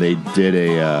 And they did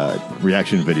a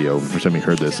reaction video the first time he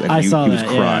heard this, and he was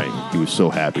crying. Yeah. He was so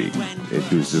happy.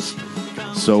 He was just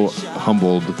so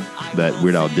humbled that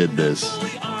Weird Al did this.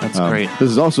 That's great. This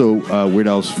is also Weird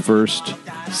Al's first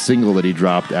single that he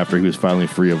dropped after he was finally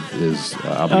free of his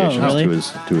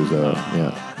obligations to his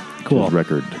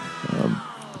record.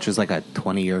 Which is like a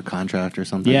 20-year contract or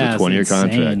something. Yeah, a 20-year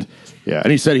contract. Yeah,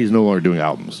 and he said he's no longer doing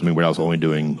albums. I mean, Weird Al's only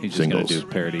doing singles. He's just going to do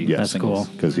parody. Yes, that's cool.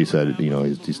 Because he said,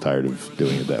 he's tired of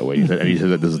doing it that way. He said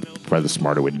that this is probably the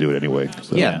smarter way to do it anyway.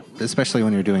 So. Yeah, especially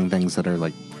when you're doing things that are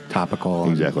like topical.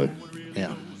 Exactly.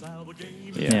 Yeah.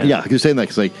 Yeah, he was saying that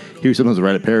because he was sometimes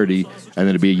write a parody, and then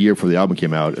it'd be a year before the album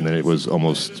came out, and then it was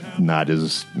almost not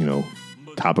as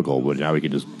topical. But now he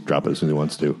can just drop it as soon as he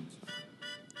wants to.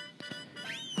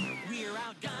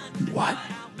 What?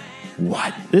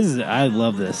 I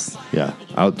love this. Yeah,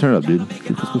 I'll turn it up, dude.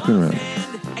 Let's turn around.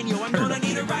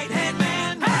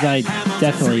 I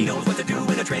definitely.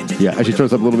 Yeah, I should turn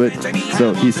this up a little bit.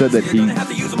 So he said that he.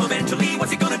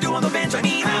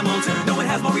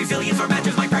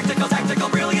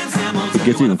 It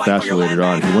gets even faster later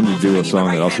on. He wanted to do a song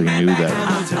that also he knew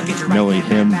that not only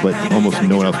him, but almost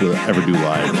no one else will ever do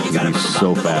live. It's going to be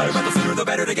so fast.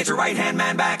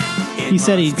 He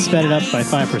said he sped it up by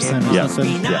 5% or something. Yeah.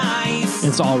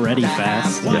 It's already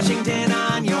fast. Washington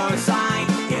on your side.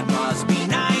 It must be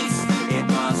nice. It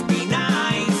must be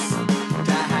nice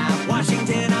to have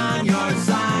Washington on your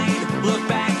side. Look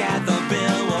back at the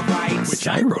Bill of Rights, Which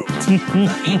I wrote. The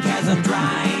ink hasn't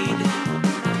dried.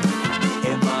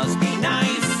 It must be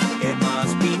nice. It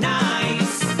must be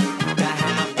nice to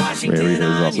have Washington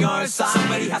on your side.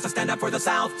 Somebody has to stand up for the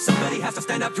South. Somebody has to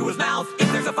stand up to his mouth.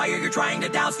 If there's a fire you're trying to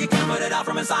douse, you can't put it out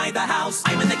from inside the house.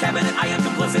 I'm in the cabinet. I am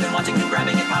complicit in Washington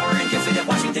grabbing at power and gives it. If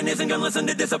Washington isn't gonna listen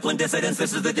to disciplined dissidents,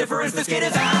 this is the difference. This kid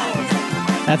is out.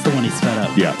 That's the one he sped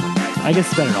up. Yeah. I guess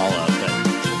sped it all up, but.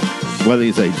 Well,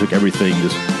 he said he took everything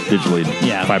just digitally,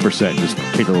 5%, just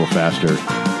kicked it a little faster.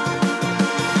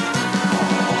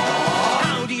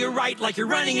 How do you write like you're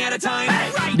running out of time?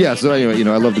 Yeah, so anyway,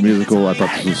 I love the musical. I thought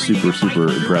this was super, super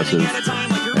impressive.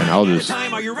 And I'll just,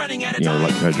 like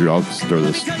Drew, I'll just throw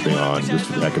this thing on just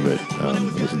for the heck of it.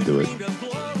 Listen to it.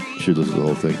 Should listen to the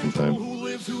whole thing sometime.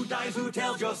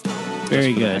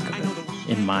 Very good,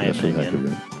 in my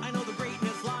opinion.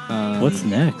 What's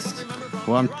next?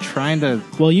 Well, I'm trying to.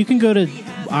 Well, you can go to.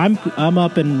 I'm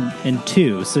up in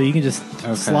 2, so you can just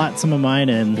slot some of mine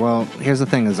in. Well, here's the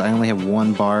thing: is I only have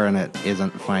one bar and it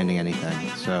isn't finding anything.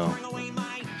 So,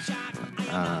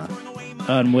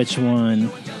 on which one?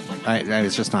 I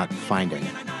was just not finding.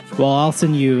 Well, I'll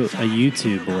send you a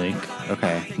YouTube link.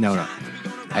 Okay. No.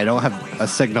 I don't have a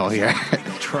signal here.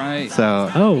 Try.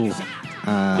 So. Oh.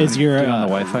 Is your on the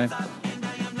Wi-Fi?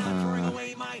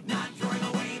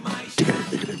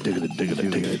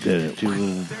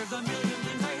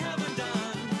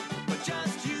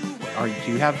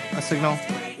 Do you have a signal?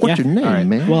 What's your name,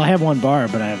 man? Well, I have one bar,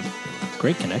 but I have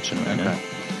great connection right now.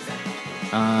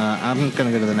 I'm going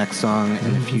to go to the next song,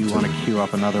 and if you want to queue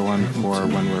up another one for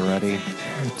when we're ready.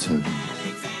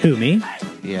 Who, me?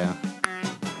 Yeah.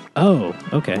 Oh,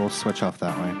 okay. We'll switch off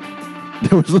that way.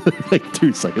 There was like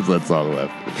 2 seconds of that song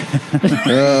left.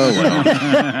 Oh, well.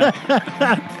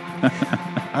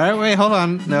 All right, wait, hold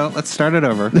on. No, let's start it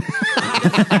over.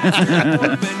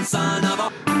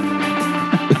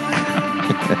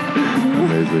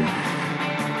 crazy.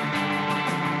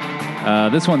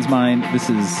 This one's mine. This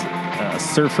is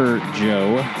Surfer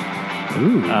Joe.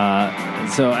 Ooh.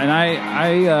 And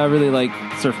I really like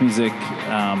surf music,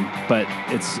 but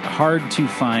it's hard to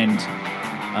find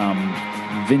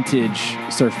vintage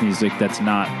surf music that's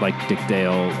not like Dick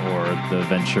Dale or the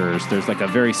Ventures. There's like a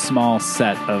very small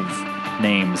set of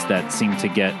names that seem to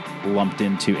get lumped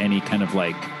into any kind of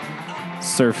like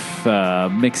surf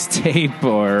mixtape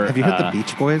or... Have you heard the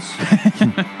Beach Boys? Is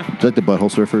that the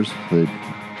Butthole Surfers?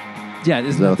 Yeah,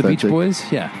 isn't that the Beach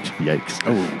Boys? Yeah. Yikes.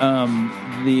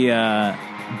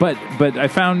 But I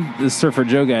found the Surfer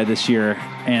Joe guy this year,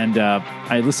 and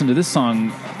I listened to this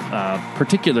song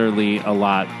particularly a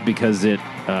lot because it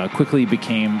quickly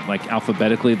became like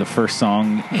alphabetically the first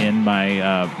song in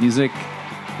my music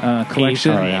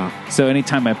collection. Oh, yeah. So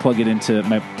anytime I plug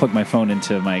my phone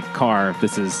into my car,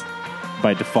 this is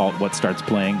by default what starts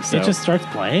playing. So It just starts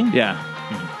playing? yeah.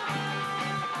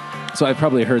 So I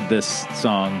probably heard this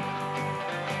song,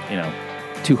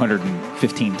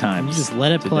 215 times. You just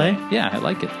let it play? Yeah, I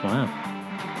like it. Wow.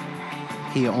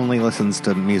 He only listens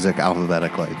to music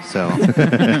alphabetically, so...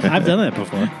 I've done that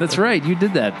before. That's right. You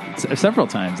did that several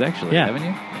times, actually, Yeah. haven't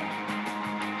you?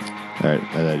 All right,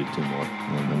 I added 2 more.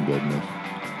 I'm good now.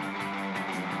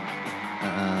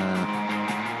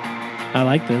 I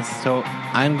like this. So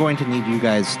I'm going to need you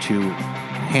guys to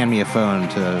hand me a phone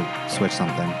to switch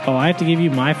something. Oh, I have to give you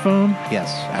my phone?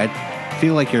 Yes, I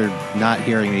feel like you're not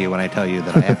hearing me when I tell you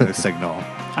that I have no signal.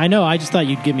 I know, I just thought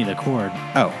you'd give me the cord.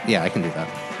 Oh, yeah, I can do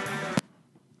that.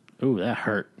 Ooh, that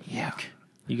hurt. Yeah.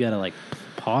 You gotta, like,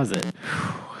 pause it.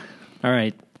 All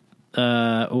right.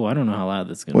 I don't know how loud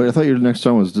this is going to Wait, be. I thought your next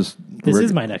song was just... This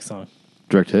is my next song.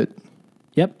 Direct hit?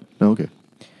 Yep. Oh, okay.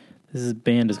 This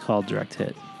band is called Direct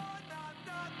Hit.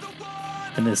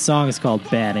 And this song is called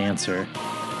Bad Answer.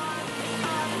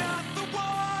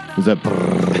 Is that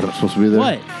supposed to be there?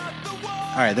 What?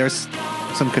 All right, there's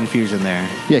some confusion there.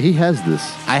 Yeah, he has this.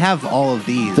 I have all of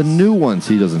these. The new ones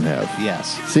he doesn't have.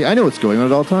 Yes. See, I know what's going on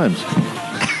at all times.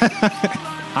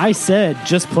 I said,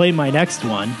 just play my next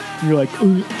one. You're like,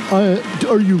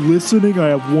 are you listening? I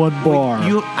have one bar.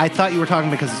 I thought you were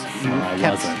talking because you I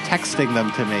kept wasn't. texting them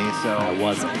to me, so... I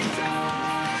wasn't.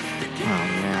 Oh,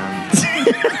 man.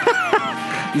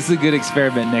 This is a good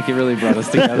experiment, Nick. It really brought us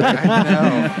together. I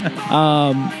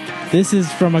know. This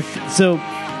is from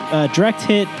Direct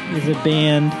Hit is a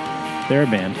band. They're a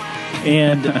band.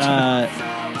 And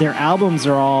their albums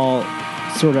are all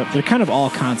they're kind of all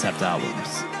concept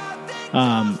albums.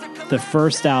 The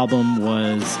first album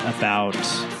was about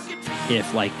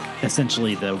if, like,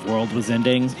 essentially the world was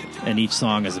ending, and each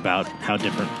song is about how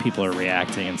different people are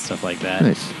reacting and stuff like that.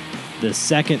 Nice. The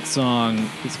second song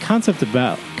is a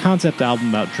concept album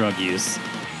about drug use.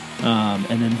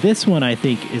 And then this one, I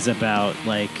think, is about,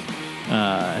 like,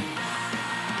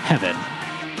 heaven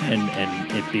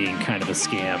and it being kind of a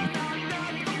scam.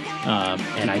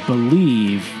 And I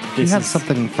believe Do you this have is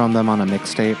something from them on a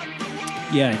mixtape?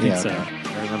 Yeah, I think so. okay.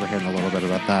 I remember hearing a little bit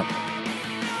about that.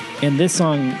 And this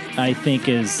song, I think,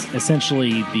 is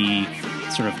essentially the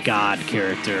sort of God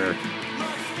character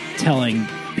telling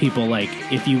people, like,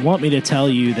 if you want me to tell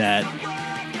you that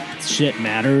shit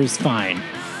matters, fine.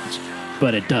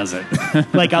 But it doesn't.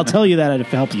 Like, I'll tell you that to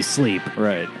help you sleep.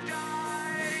 Right.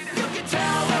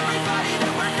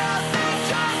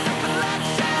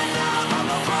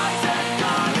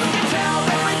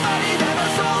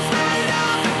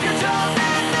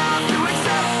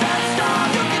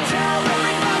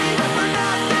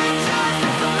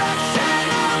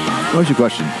 I'll ask you a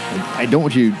question. I don't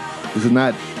want you... This is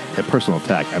not a personal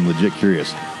attack. I'm legit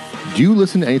curious. Do you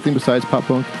listen to anything besides pop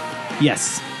punk?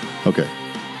 Yes. Okay.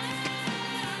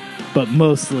 But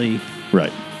mostly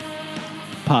Right.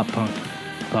 pop punk,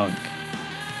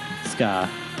 ska,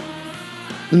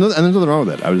 And there's nothing wrong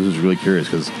with that. I was just really curious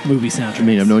because, movie soundtracks. I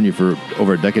mean, I've known you for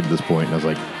over a decade at this point, and I was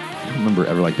like, I don't remember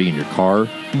ever like being in your car,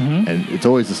 and it's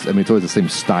always the same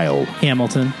style.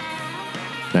 Hamilton.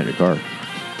 Not in your car.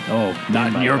 Oh,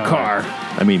 not in your car.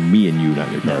 I mean, me and you, not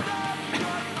in your car.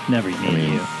 Never me and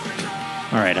mean- you.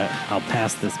 All right, I'll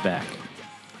pass this back.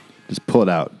 Just pull it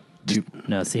out.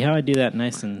 No, see how I do that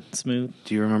nice and smooth?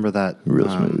 Do you remember that Real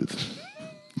smooth.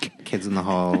 Kids in the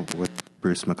Hall with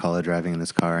Bruce McCullough driving in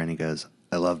his car, and he goes,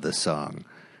 I love this song.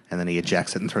 And then he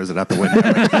ejects it and throws it out the window.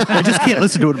 I just can't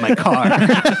listen to it in my car.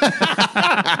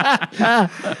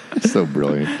 So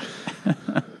brilliant.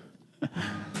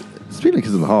 Speaking of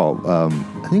Kids in the Hall,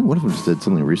 I think one of them just did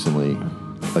something recently,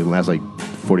 like the last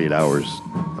 48 hours.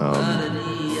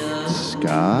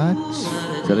 Scott?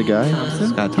 Is that a guy?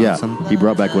 Scott Thompson. Yeah, he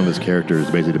brought back one of his characters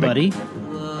basically to make... Buddy?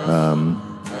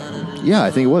 Yeah,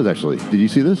 I think it was actually. Did you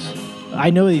see this? I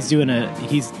know he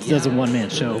does a one-man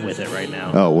show with it right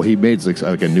now. Oh, well, he made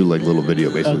like a new little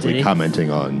video basically did he?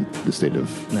 commenting on the state of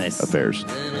affairs.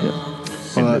 Yeah.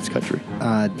 In this country.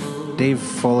 Dave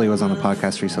Foley was on the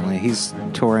podcast recently. He's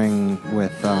touring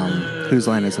with Whose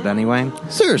Line Is It Anyway?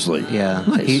 Seriously? Yeah.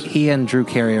 Nice. He and Drew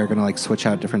Carey are going to switch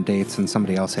out different dates and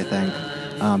somebody else, I think.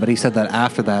 But he said that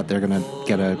after that, they're going to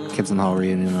get a Kids in the Hall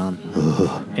reunion on.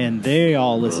 And they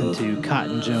all listen to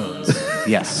Cotton Jones,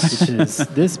 Yes. which is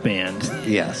this band,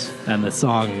 Yes. and the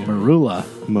song Marula.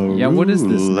 Yeah, what is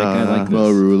this, Nick? I like this.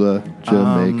 Marula,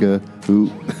 Jamaica. Ooh.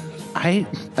 I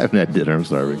I haven't had dinner. I'm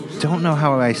starving. don't know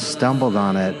how I stumbled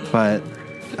on it, but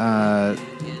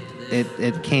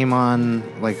it came on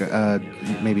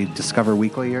maybe Discover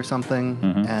Weekly or something,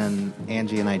 and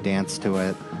Angie and I danced to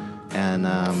it, and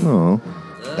Oh.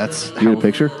 that's You get a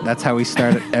picture? That's how we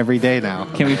start it every day now.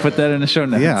 Can we put that in the show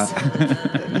notes? Yeah,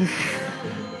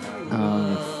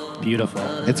 Beautiful.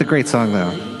 it's a great song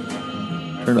though.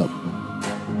 Turn up.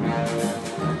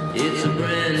 It's a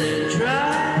brand new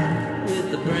try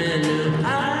with a brand new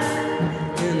eye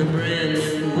and a brand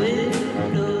new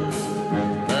window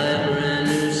by a brand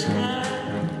new sky.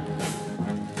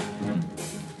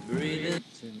 Breathing.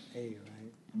 It's an A,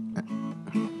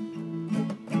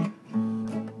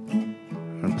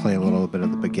 I'm gonna play a little bit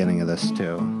of the beginning of this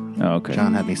too. Oh, okay.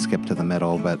 John had me skip to the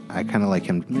middle, but I kind of like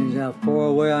him. Means how far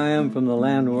away I am from the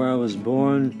land where I was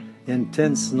born.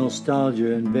 Intense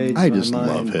nostalgia invades I my just mind.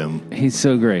 love him. He's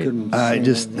so great. Couldn't I say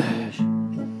just- it in English. Do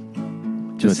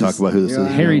you want to talk about who this Here I is?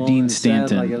 am, Harry alone Dean and sad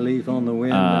Stanton. Like a leaf on the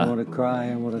wind. I want to cry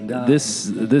and want to die.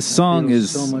 This song Feels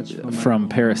is so much for my from home.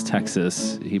 Paris,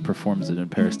 Texas. He performs it in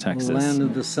Paris, The Texas. land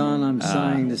of the sun, I'm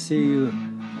sighing to see you.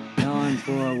 Now I'm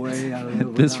far away. I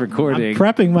live This without recording.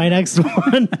 Prepping my next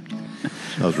one.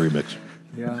 That was remixed. you.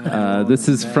 Yeah, This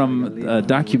is from a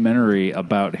documentary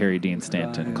about Harry Dean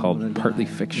Stanton called Partly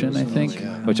Fiction, I think,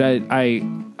 which I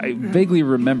vaguely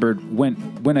remembered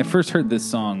when I first heard this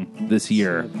song this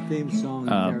year, theme song in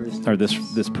Paris, or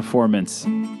this performance.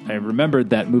 I remembered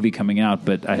that movie coming out,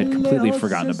 but I had completely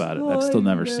forgotten about it. I've still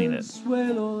never seen it.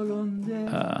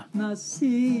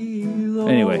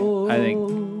 Anyway, I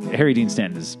think Harry Dean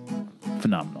Stanton is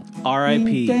phenomenal.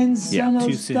 R.I.P. Yeah,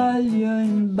 too soon.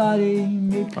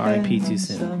 R.I.P. too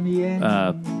soon.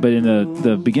 But in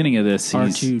the beginning of this,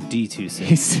 R2D too soon.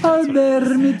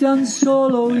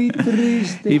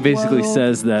 he basically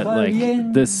says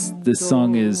that this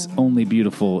song is only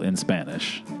beautiful in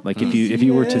Spanish. Like if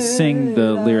you were to sing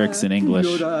the lyrics in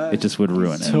English, it just would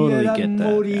ruin it. Totally get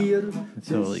that. Yeah. I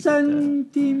totally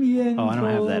get that. Oh, I don't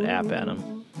have that app,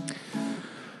 Adam.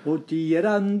 You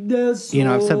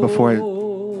know, I've said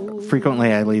before,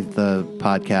 frequently I leave the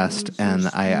podcast and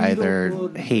I either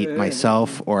hate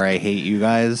myself or I hate you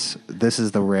guys. This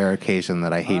is the rare occasion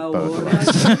that I hate both of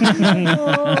us.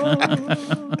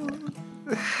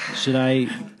 Can I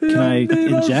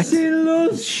inject?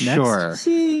 Next? Sure.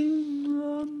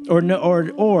 Or no,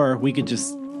 or we could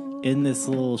just end this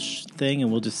little thing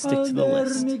and we'll just stick to the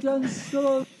list.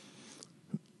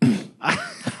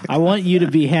 I want you to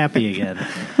be happy again.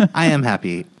 I am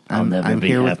happy. I'm be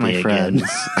here with my happy again.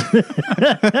 friends.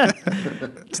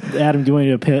 Adam, do you want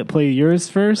me to play yours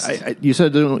first? You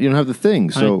said you don't have the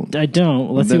thing, so I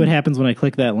don't. Let's see what happens when I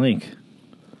click that link.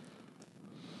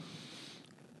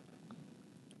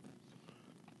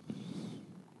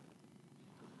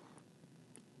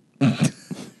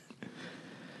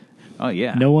 Oh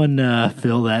yeah. No one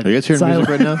fill that. are you guys hearing music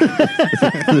right now?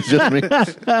 It's just me.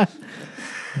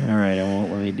 All right, I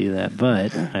won't let me do that,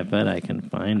 but I bet I can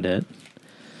find it.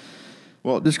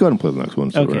 Well, just go ahead and play the next one.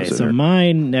 So we're Okay, not sitting so here.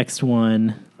 my next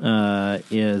one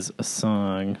is a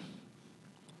song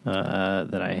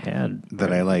that I had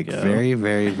That I like ago. very,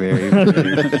 very, very, very,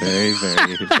 very,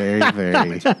 very, very,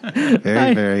 very,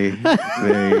 very,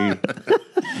 very,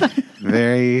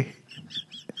 very.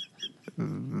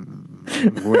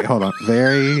 Wait, hold on.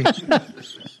 Very.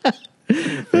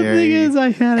 The thing is, I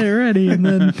had it ready, and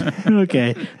then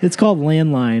okay, it's called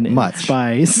Landline. and Much. it's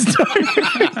by Starter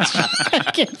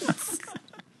Jackets.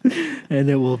 And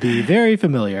it will be very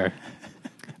familiar.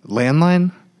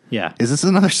 Landline? Yeah, Is this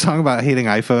another song about hating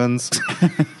iPhones?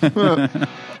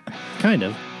 kind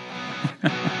of.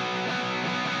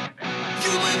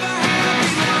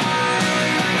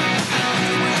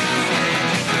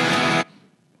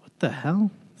 What the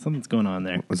hell? Something's going on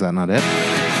there. Was that not it?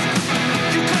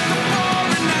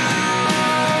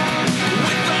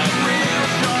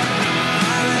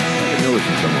 I know it's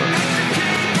from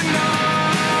somewhere.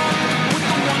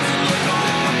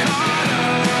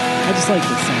 I just like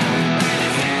the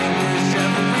sound.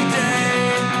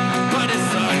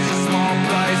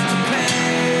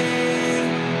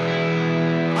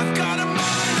 I've got a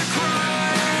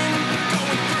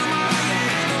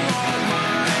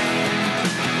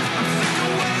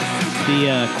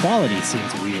The quality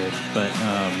seems weird, but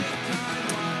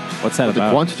What's that But the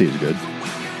about? quantity is good.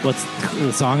 what's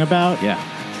the song about? Yeah.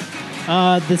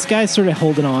 This guy's sort of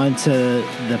holding on to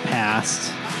the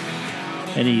past,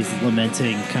 and he's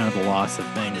lamenting kind of the loss of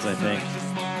things, I think.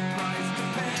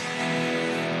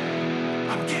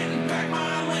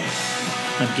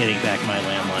 I'm getting back my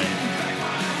landline.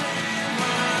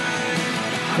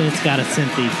 And it's got a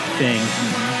synthy thing.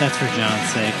 That's for John's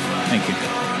sake. Thank you.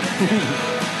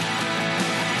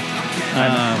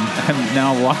 I'm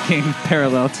now walking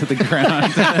parallel to the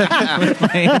ground with my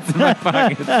hands in my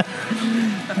pockets.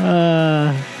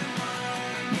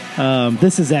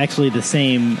 This is actually the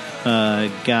same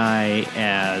guy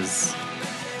as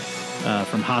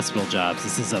from Hospital Jobs.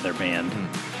 This is his other band.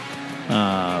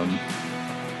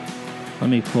 Let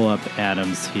me pull up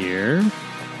Adams here.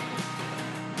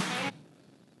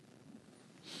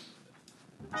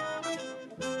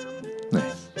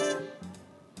 Nice.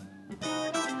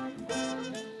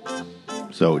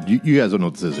 So you guys don't know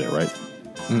what this is yet, right?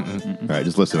 All right,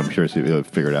 just listen. I'm sure you'll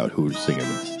figure out who's singing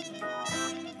this.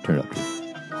 Turn it up, dude.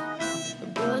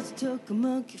 Took a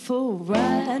monkey for a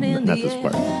ride in Not the this air.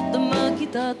 part. The monkey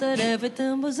thought that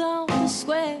everything was on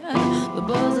square. The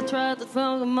buzzer tried to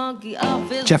throw the monkey off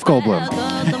his Jeff Goldblum.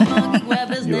 back. The monkey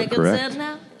grabbed his You are neck and correct. said,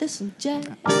 "Now listen, Jack.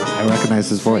 I recognize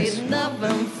his voice. Straighten up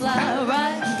and fly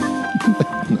right.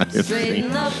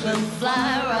 Straighten up and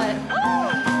fly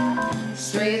right.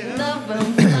 Straighten up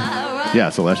and fly right." Yeah,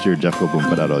 so last year Jeff Goldblum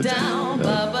put out a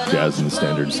Jazz and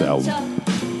Standards album.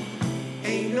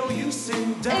 Ain't no use in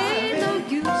Ain't diving. no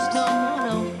use, no,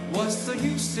 no. What's the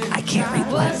use in I can't read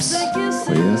What's the use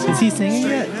Oh, yeah? Is he singing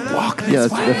it? Walk Yeah,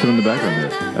 that's him in the background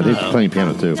there. I think he's playing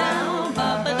piano too. down,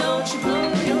 Papa, don't you blow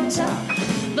your top.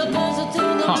 The buzzer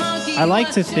told the monkey, I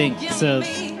like to "What you think give so.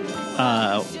 me?"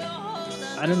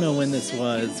 I don't know when this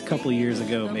was, a couple years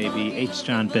ago maybe. H.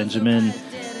 John Benjamin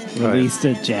released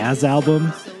a jazz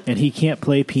album, and he can't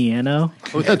play piano.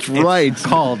 Oh, that's right.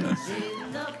 Called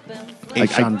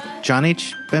John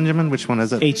H. Benjamin. Which one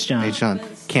is it? H. John. H. John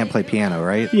can't play piano,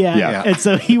 right? Yeah. Yeah. And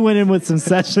so he went in with some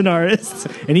session artists,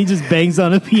 and he just bangs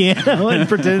on a piano and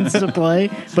pretends to play,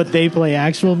 but they play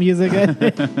actual music, I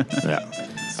think. Yeah.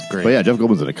 It's great. But yeah, Jeff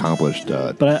Goldblum's an accomplished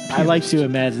But I like to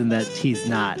imagine that he's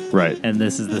not. Right. And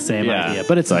this is the same Yeah. idea.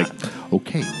 But it's It's like, not.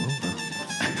 okay,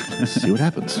 well, let's see what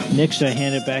happens. Nick, should I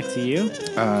hand it back to you?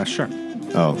 Sure.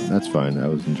 Oh, that's fine. I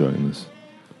was enjoying this.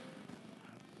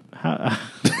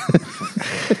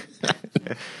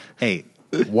 Hey,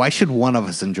 why should one of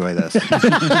us enjoy this?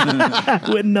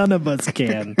 When none of us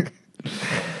can.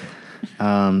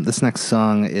 This next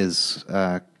song is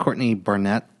Courtney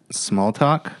Barnett, Small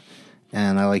Talk,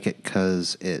 and I like it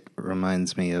because it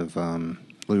reminds me of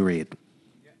Lou Reed.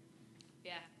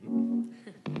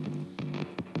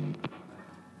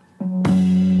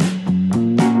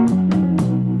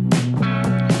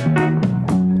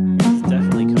 It's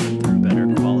definitely coming through better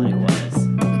quality-wise.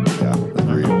 Yeah, I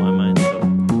don't know why mine's so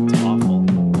it's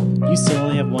awful. You still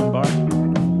only have one bar?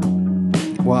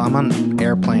 Well, I'm on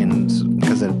airplanes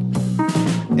because it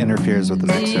interferes with the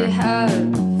mixer.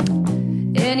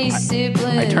 Any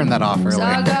siblings? I turned that off earlier.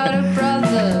 I got a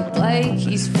brother, Blake.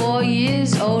 He's 4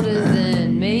 years older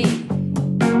than me,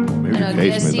 maybe and I your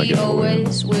case guess means I he get the way.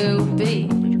 always will be.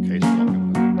 Made your case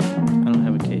fucking- I don't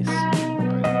have a case.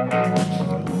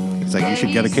 It's like you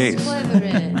should get a case.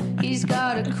 He's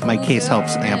got a My case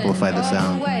helps girlfriend. amplify the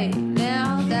sound. Oh, wait,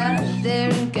 now that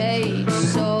they're engaged,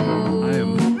 so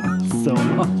So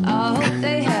I hope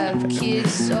they have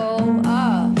kids, so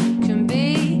I can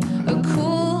be a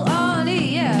cool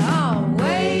auntie. Yeah, I'm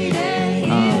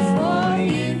waiting here for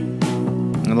you.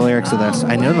 And the lyrics of this,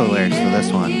 I know the lyrics for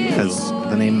this one because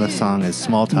the name of the song is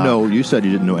Small Talk. No, you said you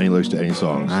didn't know any lyrics to any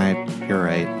songs. You're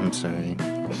right. I'm sorry.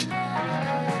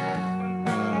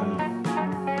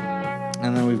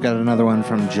 And then we've got another one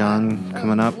from John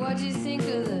coming up, What do you think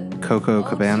of the Coco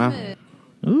Cabana.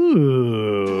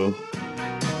 Ooh.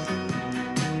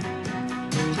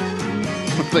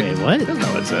 Wait, what? That's not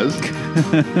what it says.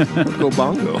 Let's go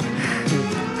bongo.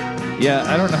 Yeah,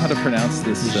 I don't know how to pronounce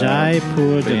this. Jai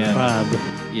pour de band. crabe.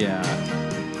 Yeah.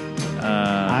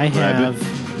 I have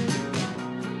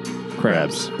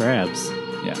Crabs. crabs.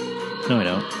 Yeah. No, I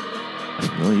don't.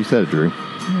 Well, you said it, Drew.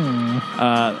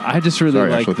 I just really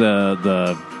Sorry, like Ashley.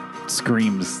 the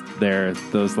screams there.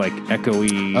 Those like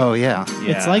echoey. Oh, yeah.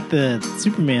 yeah. It's like the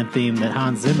Superman theme that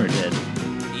Hans Zimmer did.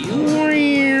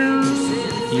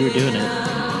 You were doing it.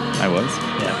 I was.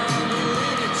 Yeah.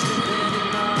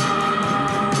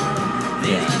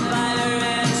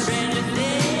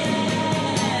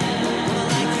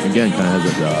 Again, kind of has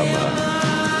a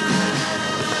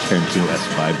Tarantino-esque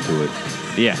vibe to it.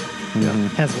 Yeah.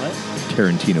 Has what?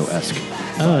 Tarantino-esque.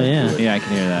 Oh, yeah. Yeah, I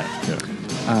can hear that.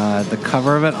 The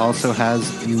cover of it also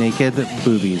has naked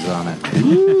boobies on it.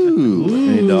 Ooh.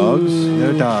 Any dogs?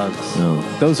 No dogs. No.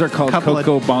 Those are called Couple of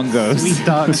Coco Bongos. Sweet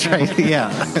dogs, right?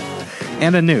 Yeah.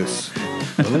 And a noose.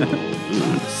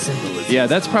 Yeah,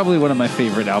 that's probably one of my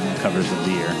favorite album covers of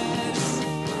the year.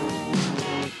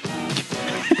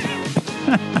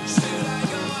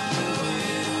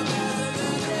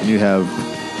 And you have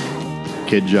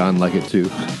Kid John like it too.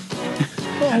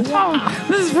 Oh,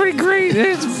 this is pretty great.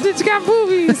 It's got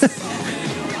boobies.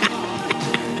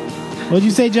 What'd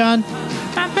you say, John?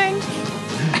 Nothing.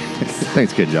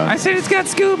 Thanks, Kid John. I said it's got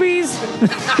Scoobies.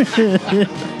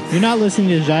 You're not listening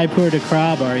to Jaipur to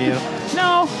Krab, are you?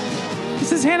 No.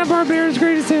 This is Hanna-Barbera's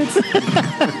greatest hits.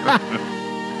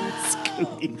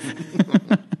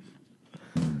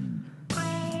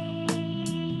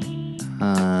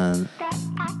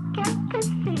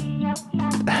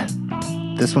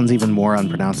 This one's even more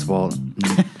unpronounceable.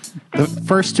 The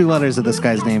first two letters of this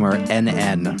guy's name are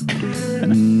NN.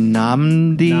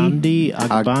 Namdi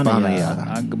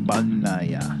Agbanaya.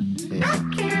 Agbanaya.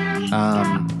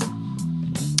 Yeah.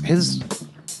 His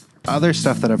other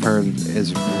stuff that I've heard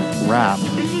is rap. So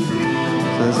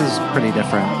this is pretty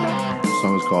different. The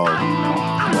song is called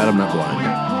Glad I'm Not Blind.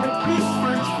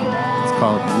 It's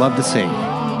called Love to Sing.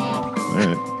 All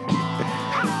right.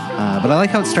 But I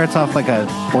like how it starts off like a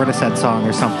Portishead song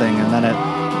or something, and then it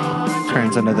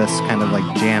turns into this kind of like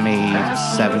jammy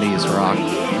 70s rock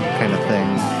kind of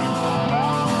thing.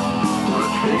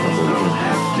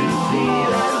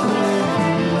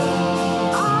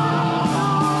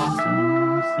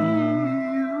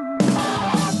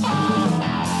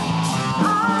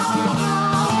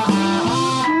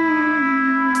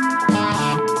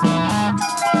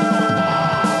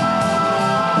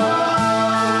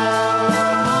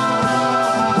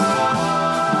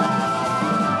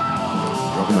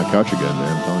 Couch again,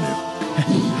 man. I'm telling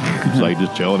you. It's like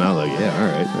just chilling out, like, yeah, all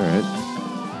right.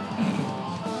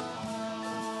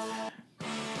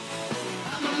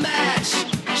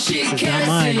 This is not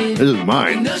mine, This is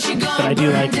mine. but I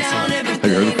do like this song. Have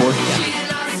you heard it before?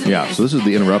 Yeah. So this is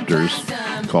the Interrupters,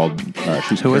 called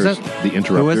She's Who is Cares- it? The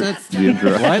Interrupters. Who is it? The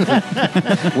Interrupters.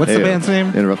 What? What's the band's name?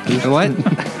 Interrupters. What?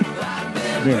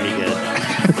 Very good.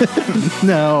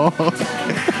 No.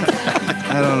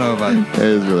 I don't know about it. It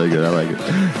is really good. I like it.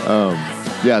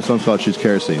 Yeah, the song's called She's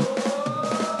Kerosene.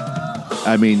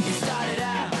 I mean,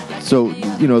 so,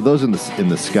 you know, those in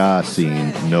the ska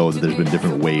scene know that there's been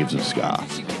different waves of ska.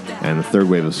 And the third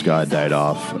wave of ska died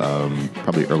off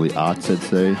probably early aughts, I'd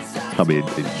say. Probably a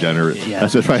generous. Yeah,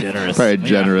 That's probably generous. probably a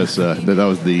generous. That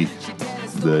was the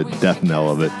death knell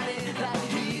of it.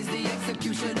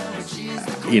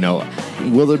 You know,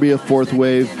 will there be a fourth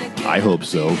wave? I hope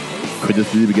so. Could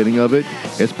this be the beginning of it?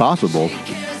 It's possible.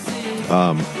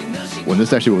 When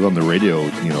this actually was on the radio,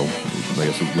 you know, I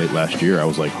guess late last year, I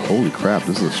was like, holy crap,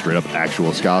 this is a straight up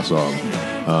actual ska song.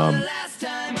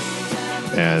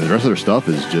 And the rest of their stuff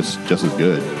is just as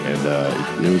good.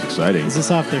 And it was exciting. Is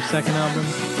this off their second album?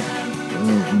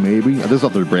 Maybe. This is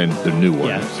off their new one.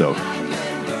 Yeah. So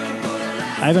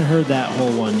I haven't heard that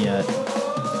whole one yet.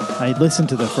 I listened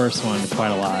to the first one quite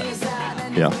a lot.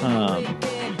 yeah.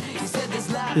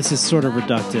 This is sort of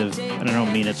reductive, and I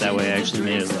don't mean it that way. I actually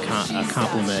made it as a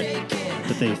compliment.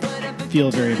 But they feel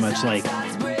very much like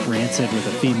Rancid with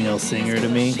a female singer to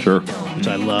me. Sure. Which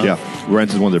I love. Yeah.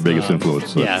 Rancid is one of their biggest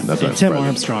influences. So Yeah. that's and not Tim surprising.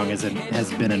 Armstrong has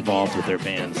been involved with their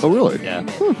bands. Oh, really? Yeah. I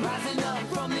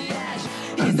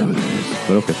don't know who that is,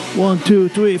 but okay. 1, 2,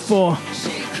 3, 4.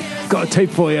 Got a tape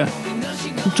for you.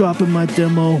 I'm dropping my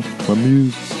demo. My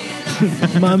muse.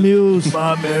 My muse.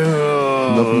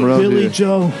 Nothing around Billy here.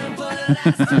 Joe.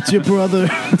 It's your brother,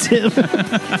 Tim.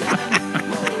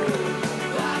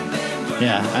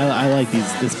 Yeah, I like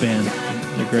this band.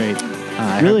 They're great.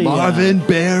 Really, Marvin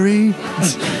Berry.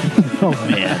 oh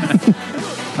man.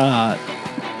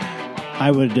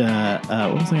 I would.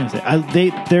 What was I going to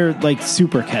say? They're like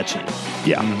super catchy.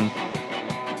 Yeah.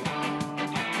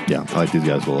 Yeah, I like these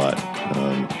guys a lot.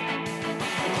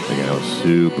 Again, I was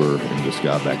super into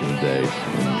ska back in the day,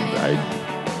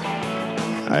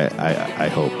 and I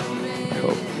hope.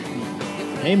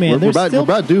 Hey man, We're there's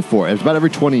about due for it. It's about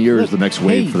every 20 years the next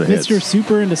wave for the hits. Mr.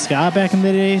 Super into ska back in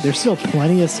the day. There's still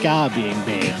plenty of ska being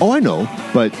made, Oh, I know,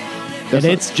 but and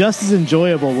it's just as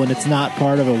enjoyable when it's not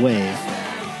part of a wave.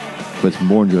 but it's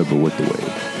more enjoyable with the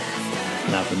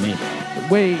wave. Not for me.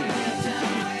 Wait.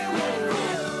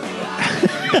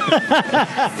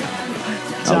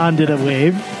 John did a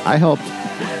wave. I helped.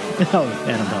 Oh,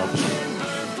 Adam helped.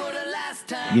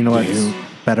 You know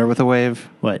what's better with a wave?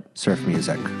 What? Surf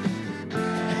music.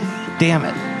 Damn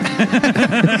it.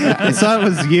 I saw it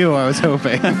was you. I was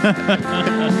hoping.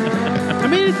 I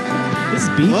mean, this is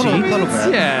beachy. Little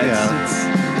bit. Yeah, it's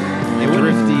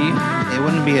It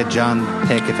wouldn't be a John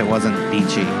pick if it wasn't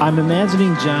beachy. I'm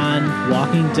imagining John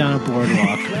walking down a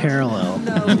boardwalk parallel,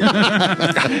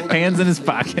 hands in his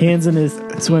pocket. hands in his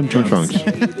swim Swim trunks. trunks.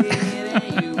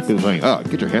 He was like, oh,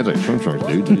 get your hands on your swim trunks,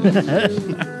 dude.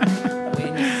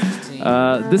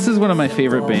 This is one of my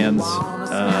favorite bands.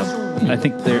 I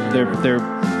think they're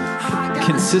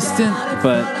consistent,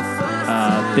 but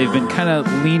they've been kind of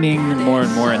leaning more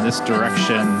and more in this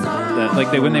direction. That,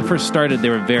 like when they first started, they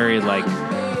were very like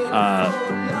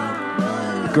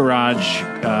garage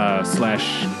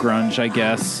slash grunge, I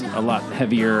guess, a lot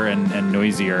heavier and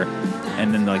noisier.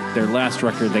 And then like their last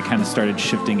record, they kind of started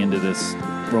shifting into this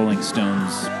Rolling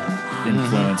Stones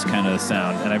influence kind of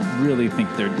sound, and I really think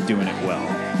they're doing it well.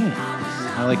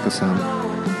 I like the sound.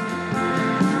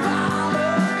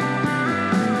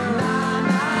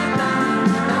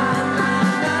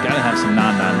 Gotta have some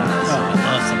non-non-nons. Oh, I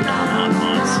love some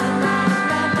non-ons.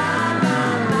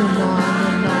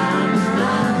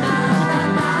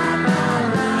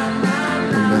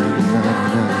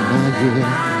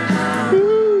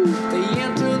 They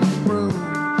enter the room,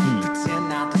 pretend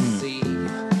not to see,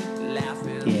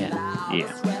 laughing Yeah.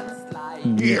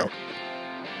 Yeah.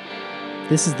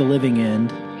 This is The Living End.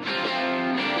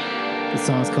 The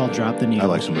song's called Drop the Needle. I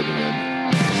like some Living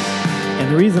End.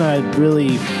 And the reason I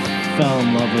really fell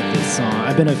in love with this song,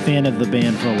 I've been a fan of the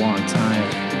band for a long time.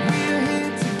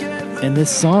 And this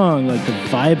song, like the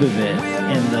vibe of it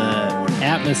and the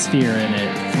atmosphere in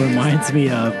it reminds me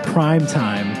of Prime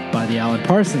Time by the Alan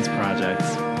Parsons Project.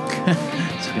 So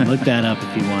you can look that up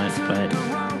if you want.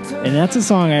 And that's a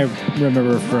song I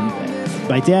remember from...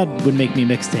 My dad would make me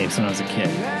mixtapes when I was a kid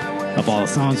of all the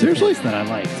songs Seriously? that I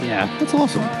liked. Yeah. That's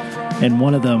awesome. And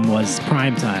one of them was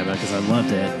Prime Time because I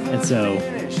loved it. And so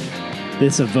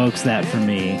this evokes that for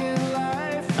me.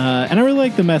 And I really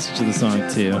like the message of the song,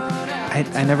 too.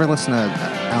 I never listened to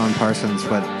Alan Parsons,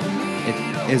 but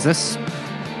is this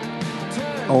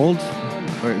old?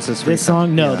 Or is this This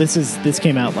song? No, Yeah. this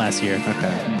came out last year.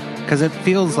 Okay. Because it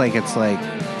feels like it's like,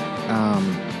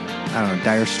 I don't know,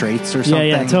 Dire Straits or something.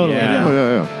 Yeah, totally. Yeah. Oh,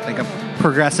 yeah. Like a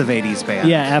progressive 80s band.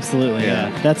 Yeah, absolutely.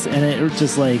 Yeah. And it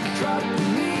just like,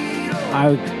 I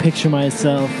would picture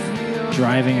myself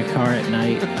driving a car at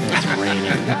night and it's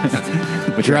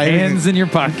raining. With your hands in your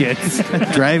pockets.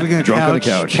 Driving a Drunk on a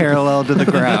couch couch. parallel to the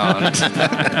ground.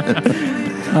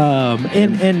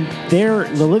 And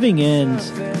The Living End,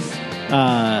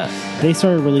 they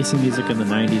started releasing music in the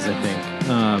 90s, I think.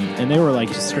 And they were like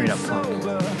just straight up punk.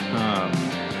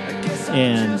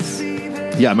 And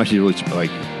Yeah, I'm actually really like,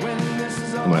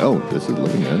 I'm like, oh, this is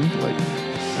Living End. Like,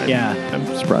 I'm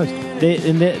surprised.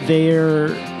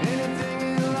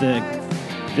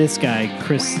 This guy,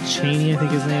 Chris Chaney, I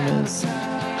think his name is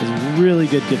a really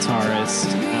good guitarist.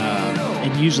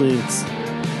 And usually it's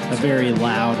a very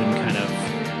loud and kind of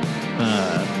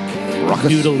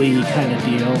Raucous. noodly kind of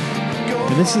deal.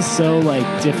 And this is so like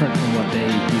different from what they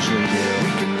usually do.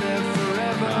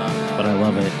 But I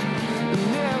love it.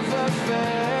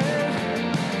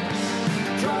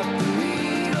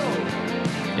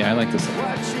 Yeah, I like this a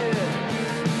lot.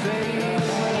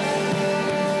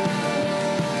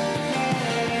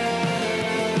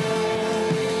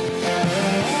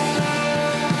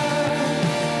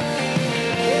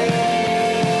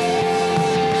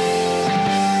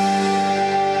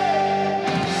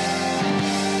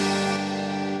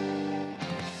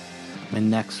 My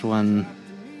next one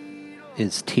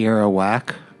is Tierra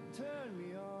Whack.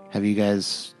 Have you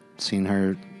guys seen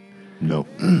her? No.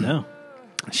 No.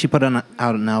 She put out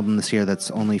an album this year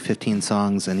that's only 15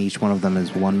 songs, and each one of them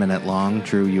is 1 minute long.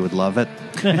 Drew, you would love it.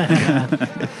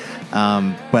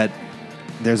 But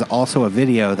there's also a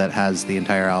video that has the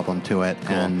entire album to it,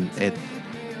 and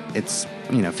it's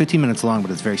 15 minutes long, but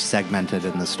it's very segmented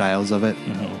in the styles of it.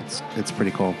 It's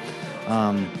pretty cool.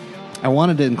 I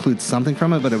wanted to include something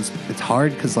from it, but it's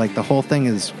hard because like the whole thing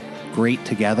is great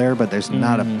together, but there's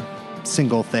not a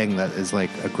single thing that is like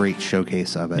a great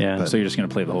showcase of it. Yeah. But So you're just going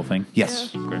to play the whole thing?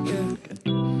 yes.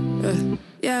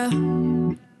 Yeah.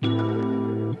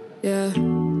 Yeah.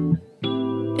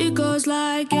 It goes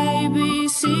like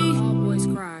ABC. All boys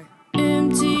cry.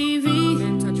 MTV.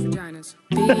 Men touch vaginas.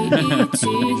 BET. Just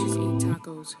eat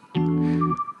tacos.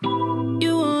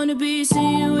 You wanna be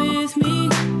seen with me?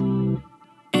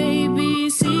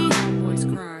 ABC. All boys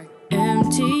cry.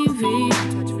 MTV.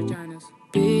 Touch vaginas.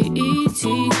 BET.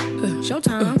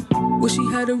 Showtime. Wish she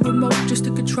had a remote just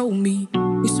to control me.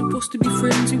 We supposed to be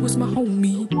friends, he was my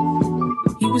homie.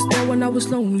 He was there when I was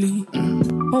lonely,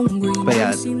 hungry. But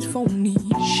yeah, He seems phony.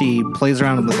 she plays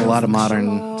around with a lot of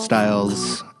modern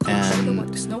styles, and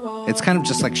it's kind of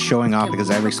just like showing off because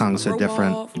every song's so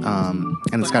different.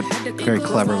 And it's got very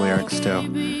clever lyrics too,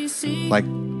 like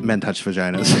 "Men touch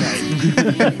vaginas."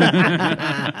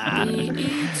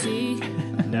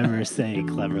 Never say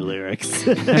clever lyrics.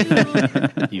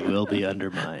 You will be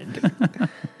undermined.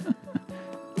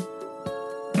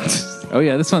 Oh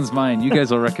yeah, this one's mine. You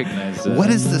guys will recognize it. What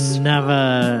is this?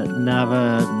 Never,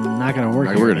 not going to work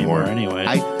Not here work anymore. anymore. Anyway,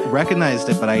 I recognized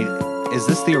it, but is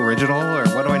this the original, or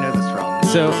what do I know this from?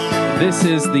 So this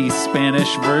is the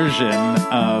Spanish version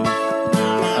of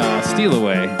 "Steal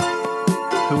Away."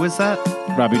 Who is that?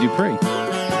 Robbie Dupree.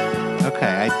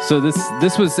 Okay, So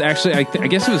this was actually, I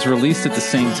guess it was released at the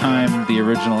same time the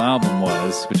original album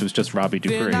was, which was just Robbie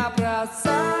Dupree.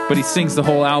 But he sings the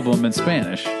whole album in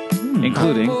Spanish,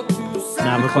 including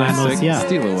the classic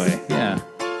 "Steal Away." Yeah.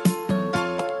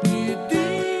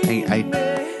 I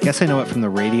guess I know it from the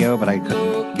radio, but I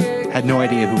had no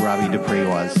idea who Robbie Dupree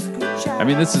was. I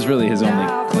mean, this is really his only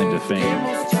claim to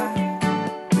fame.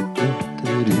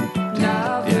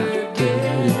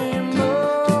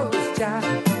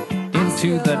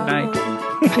 Into the night.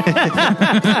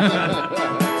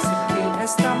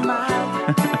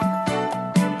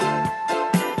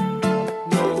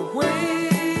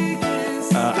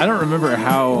 I don't remember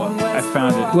how I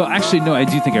found it. Well, actually, no, I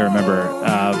do think I remember.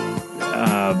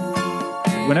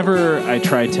 Whenever I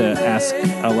tried to ask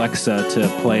Alexa to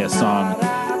play a song,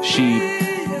 she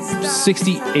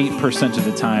 68% of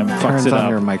the time fucks Turns it on up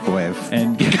your microwave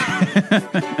and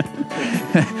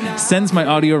sends my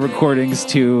audio recordings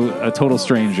to a total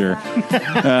stranger.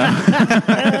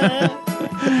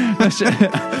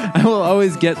 I will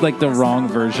always get like the wrong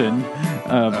version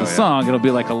of the song. It'll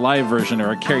be like a live version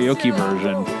or a karaoke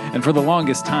version. And for the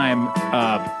longest time,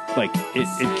 like it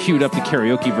queued up the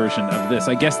karaoke version of this.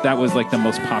 I guess that was like the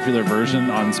most popular version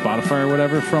on Spotify or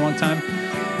whatever for a long time.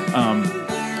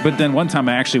 But then one time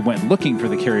I actually went looking for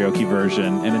the karaoke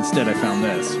version, and instead I found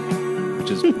this,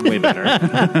 which is way better.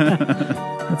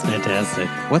 that's fantastic.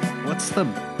 What's the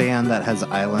band that has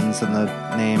islands in the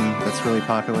name that's really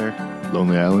popular?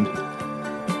 Lonely Island?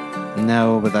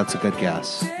 No, but that's a good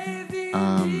guess.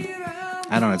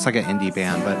 I don't know. It's like an indie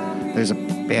band, but there's a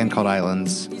band called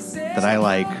Islands that I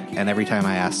like, and every time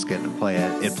I ask it to play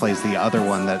it, it plays the other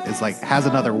one that is like has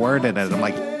another word in it. I'm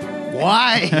like,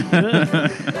 why?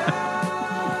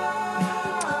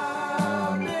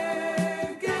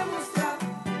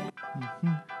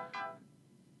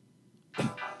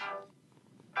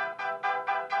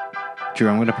 Drew,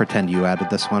 I'm going to pretend you added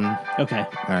this one. Okay.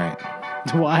 All right.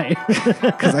 Why?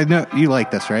 Because I know you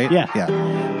like this, right? Yeah.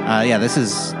 Yeah. This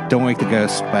is "Don't Wake the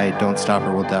Ghost" by Don't Stop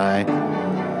or We'll Die.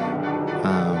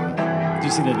 Did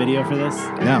you see the video for this?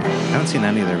 No, I haven't seen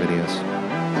any of their videos.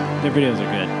 Their videos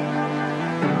are good.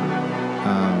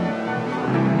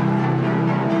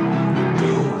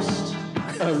 Ghost,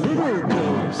 a little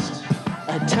ghost,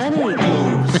 a tiny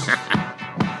ghost,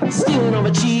 stealing all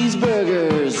my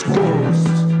cheeseburgers. Ghost,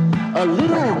 a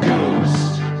little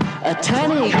ghost, a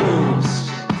tiny ghost,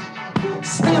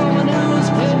 stealing my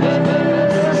newspapers.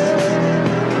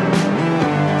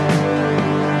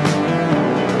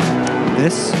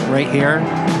 This right here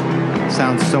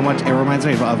sounds so much. It reminds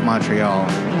me of Montreal,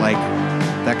 like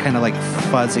that kind of like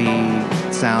fuzzy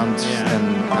sound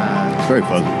and It's very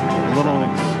fuzzy.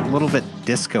 a little bit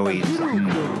disco-y.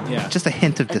 Yeah. Just a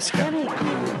hint of disco.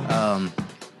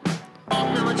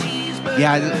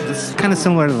 Yeah, this is kind of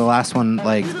similar to the last one.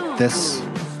 Like this,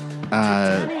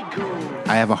 I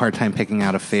have a hard time picking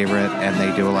out a favorite, and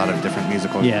they do a lot of different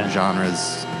musical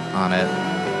genres on it.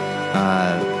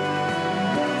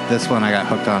 This one I got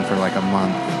hooked on for like a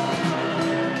month.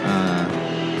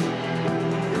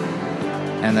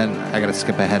 And then I got to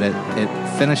skip ahead. It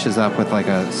finishes up with like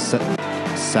a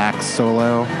sax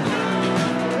solo.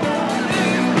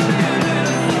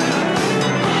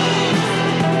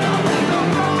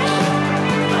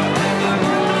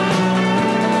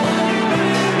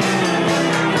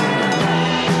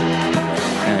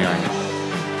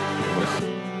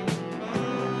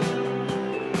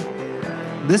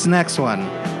 This next one,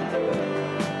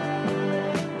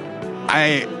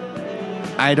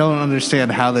 I don't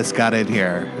understand how this got in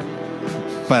here,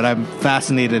 but I'm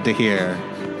fascinated to hear.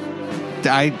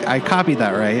 I copied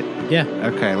that, right? Yeah.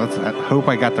 Okay, I hope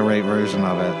I got the right version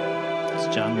of it. It's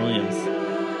John Williams.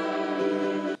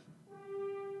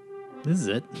 This is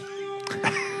it.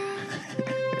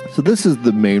 So this is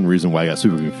the main reason why I got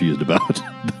super confused about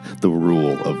the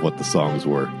rule of what the songs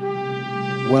were.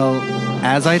 Well,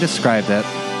 as I described it,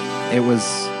 it was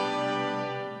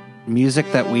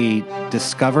music that we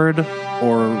discovered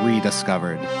or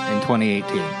rediscovered in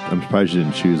 2018. I'm surprised you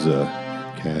didn't choose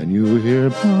Can You Hear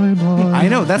My Mind? I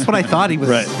know, that's what I thought he was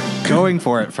Right. going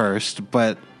for at first,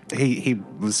 but he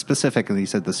was specific and he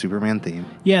said the Superman theme.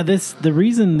 Yeah, the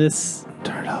reason this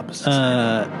Turn it up. it's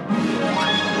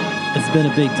been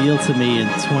a big deal to me in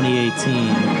 2018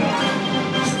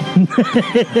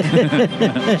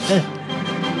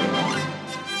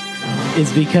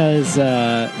 is because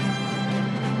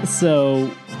so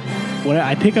when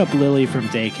I pick up Lily from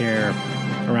daycare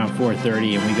around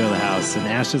 4:30 and we go to the house, and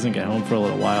Ash doesn't get home for a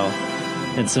little while,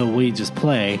 and so we just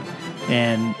play,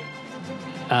 and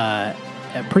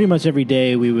pretty much every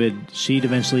day she'd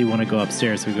eventually want to go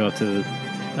upstairs. We go up to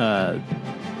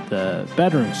the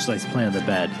bedroom. She likes to play on the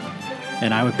bed,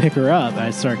 and I would pick her up and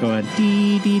I'd start going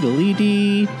dee dee dee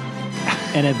dee,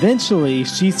 and eventually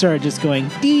she started just going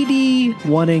dee dee,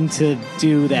 wanting to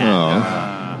do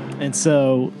that. And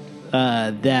so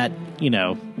that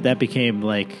became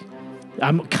like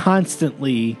I'm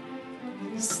constantly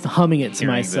humming it to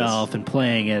myself and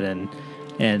playing it,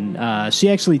 and she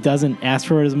actually doesn't ask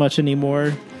for it as much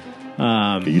anymore.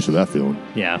 Get used to that feeling.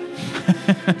 Yeah,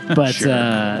 but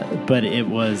but it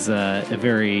was a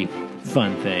very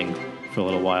fun thing for a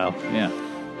little while. Yeah.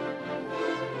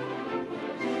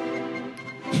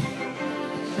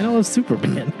 And I love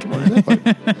Superman. Come on.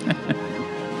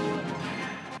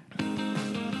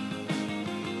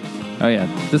 Oh yeah,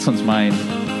 this one's mine.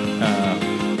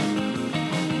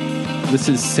 This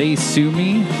is Say Sue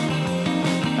Me.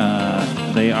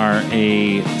 They are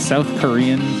a South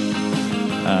Korean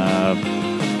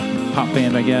pop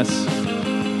band, I guess.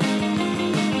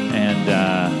 And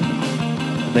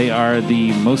they are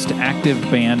the most active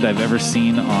band I've ever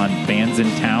seen on Bands in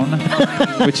Town,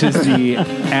 which is the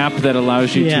app that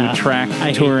allows you to track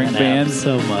touring bands.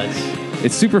 So much.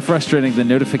 It's super frustrating. The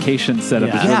notification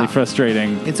setup is really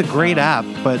frustrating. It's a great app,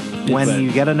 but when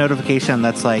you get a notification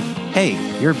that's like, hey,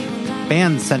 your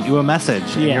band sent you a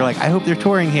message, and you're like, I hope they're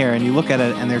touring here, and you look at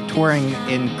it and they're touring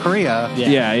in Korea.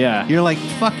 Yeah. You're like,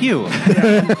 fuck you.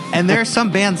 And there are some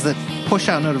bands that push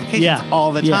out notifications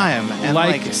all the time. And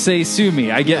like Say Sue Me.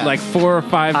 I get like 4 or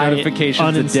 5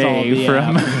 notifications a day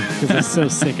from because I'm so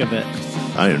sick of it.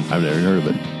 I've never heard of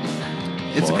it.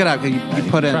 It's a good app. You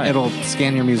put in, it'll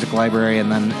scan your music library, and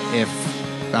then if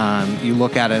you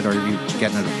look at it or you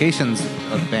get notifications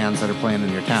of bands that are playing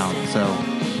in your town,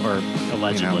 or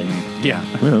allegedly,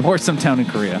 or some town in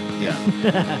Korea. Yeah.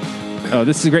 Oh,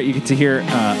 this is great. You get to hear.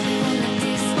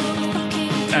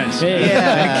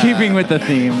 Keeping with the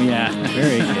theme. Yeah,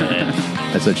 very good.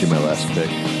 I sent you my last pick.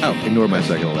 Oh, ignore my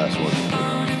second to last one.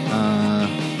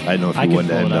 I don't know if you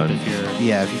wouldn't have done.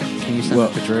 Can you send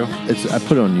it to Drew? I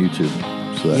put it on YouTube.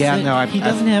 So He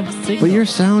doesn't have signal. But your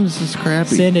sound is just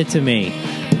crappy. Send it to me,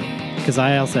 because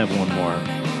I also have one more.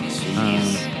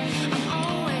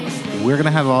 We're going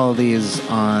to have all of these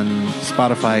on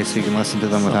Spotify so you can listen to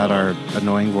them without our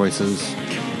annoying voices.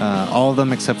 All of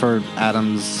them except for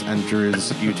Adam's and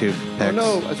Drew's YouTube picks.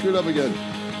 Oh no, I screwed up again.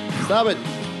 Stop it.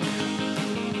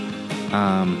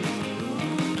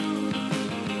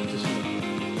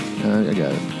 I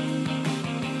got it.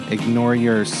 Ignore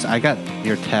I got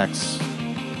your text.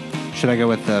 Should I go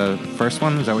with the first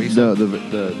one? Is that what you said? No,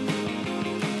 the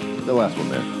last one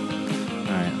there.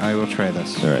 All right, I will try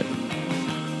this. All right.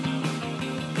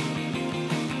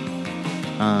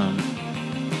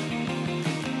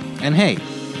 And hey,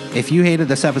 if you hated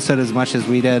this episode as much as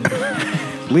we did,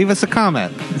 leave us a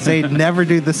comment. Say never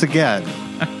do this again.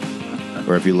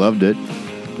 Or if you loved it,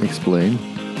 explain.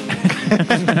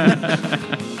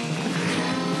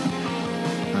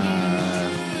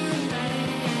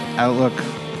 Outlook,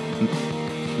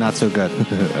 not so good.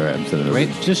 All right, I'm sending it over.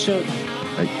 Wait, just show.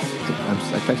 I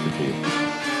texted to you.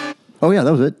 Oh yeah,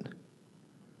 that was it.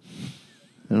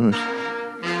 I don't know.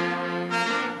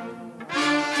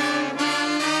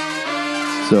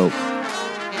 So,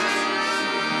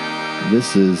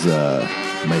 this is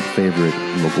my favorite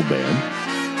local band.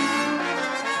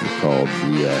 It's called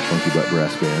the Funky Butt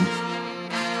Brass Band.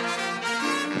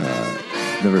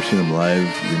 Never seen them live.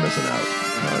 You're missing out.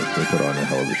 They put on a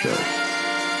hell of a show.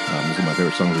 This is my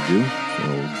favorite song to do. So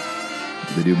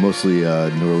they do mostly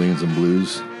New Orleans and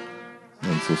blues.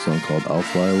 And it's a song called "I'll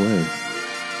Fly Away."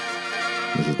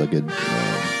 This is like a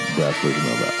brass version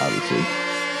of it, obviously.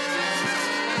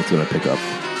 It's going to pick up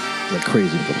like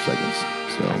crazy in a couple seconds.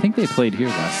 So I think they played here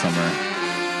last summer.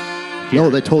 No,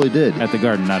 they totally did. At the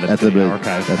Garden, not at the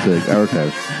Archive. At the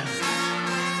Archive.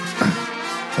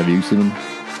 Have you seen them?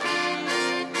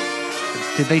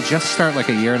 Did they just start like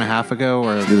a year and a half ago?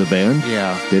 Or The band?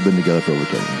 Yeah. They've been together for over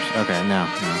 10 years. Okay, no.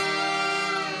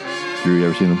 Drew, you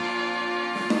ever seen them?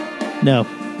 No.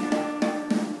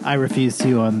 I refuse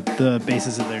to on the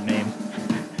basis of their name.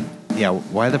 Yeah,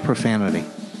 why the profanity?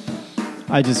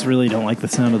 I just really don't like the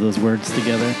sound of those words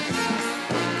together.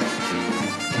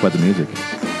 What about the music?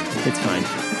 It's fine.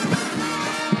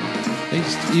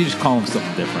 You just call them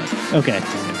something different. Okay.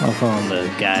 I'll call them the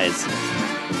guys.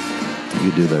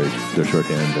 You do their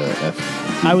shorthand F.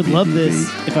 I would love this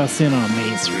if I was sitting on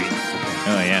Main Street.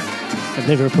 Oh, yeah. Have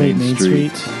they ever played Main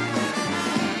Street?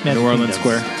 New Orleans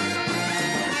Square.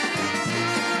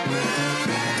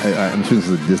 I'm assuming this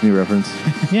is a Disney reference.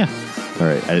 Yeah. All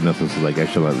right. I didn't know if this was like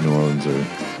actually about New Orleans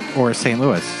or St.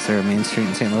 Louis. Is there a Main Street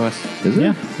in St. Louis? Is there?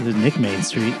 Yeah. There's Nick Main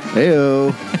Street.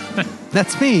 Heyo.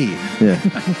 That's me. Yeah.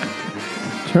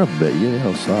 Turn up a bit. Yeah,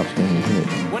 how soft can you hit?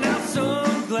 When out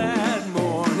some glad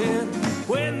morning,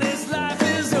 when this life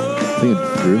is over, Sing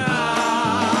it, Drew.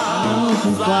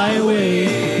 Fly away.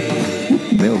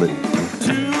 Nailed it.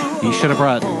 You should have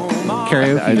brought I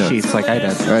karaoke know. sheets like I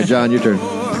did. All right, John, your turn.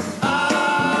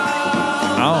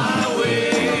 Oh,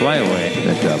 fly away.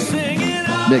 Nice job.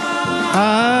 Nick.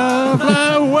 I'll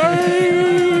fly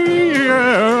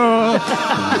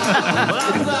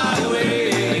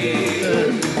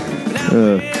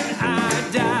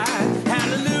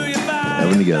Have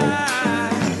them together.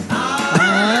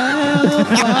 I'll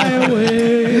fly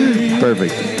away.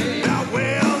 Perfect.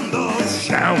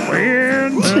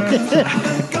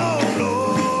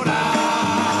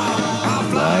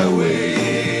 fly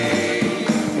away.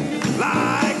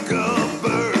 Like a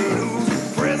bird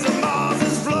whose prison bars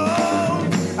is flown,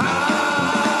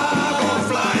 I'm gonna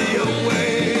fly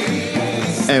away.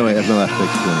 Anyway, that's my last pick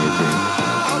for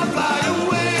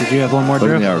 2018. Did you have one more, Put it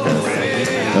Drew? in the archive.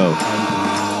 Oh.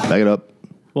 Back it up.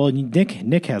 Well,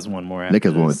 Nick has one more after Nick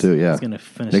has one this. too, yeah. He's going to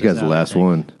finish Nick this has the out, I last think.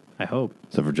 one. I hope.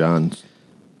 Except for John's.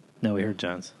 No, we heard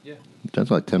John's. Yeah. John's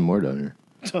got like 10 more down here.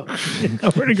 We're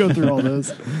going to go through all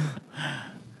those.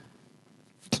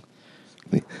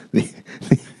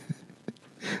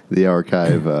 The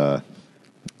archive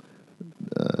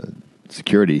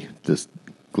security just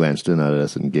glanced in at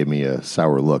us and gave me a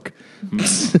sour look.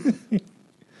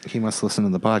 He must listen to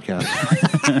the podcast.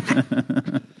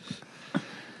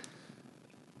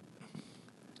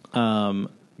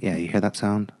 Yeah, you hear that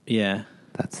sound? Yeah.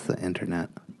 That's the internet.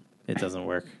 It doesn't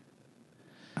work.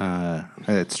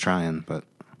 It's trying, but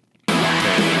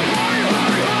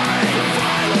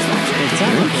It's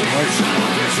not like it works.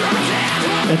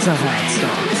 That's not how it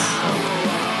starts.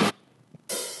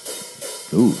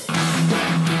 Ooh.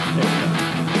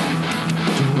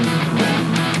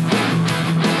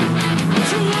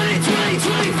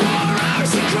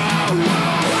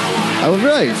 I was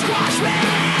right.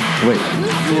 Wait.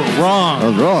 You were wrong. I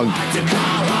was wrong.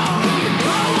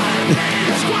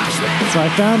 So I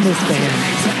found this band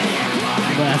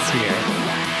last year.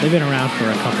 They've been around for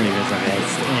a couple of years, I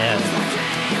guess. And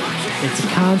it's a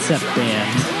concept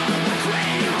band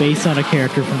based on a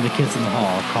character from The Kids in the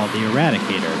Hall called The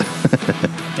Eradicator.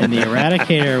 And The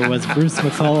Eradicator was Bruce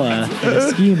McCullough in a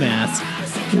ski mask.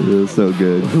 It was so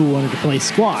good. Who wanted to play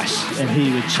squash, and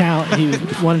he would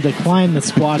wanted to climb the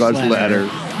squash ladder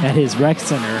at his rec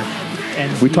center.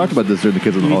 And we talked about this during The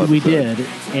Kids in the Hall. We did,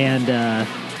 and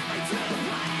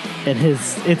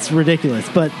it's ridiculous.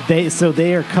 But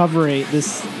they are covering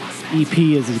this EP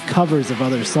is covers of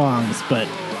other songs, but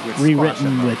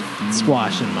rewritten with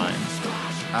squash in mind.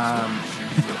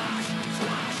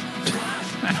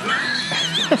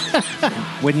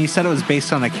 When you said it was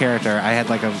based on a character, I had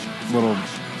like a little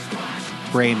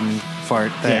brain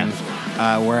fart thing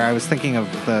where I was thinking of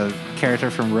the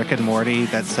character from Rick and Morty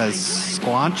that says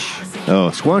Squanch.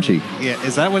 Oh, Squanchy. Yeah,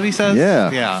 is that what he says? Yeah.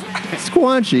 Yeah.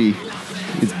 Squanchy.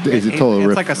 It's a total It's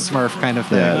rip. like a Smurf kind of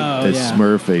thing. Yeah, a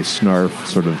Smurf, a Snarf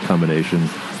sort of combination.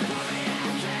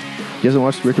 You guys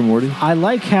watched Rick and Morty? I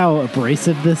like how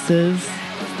abrasive this is.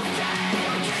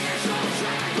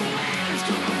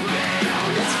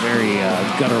 It's very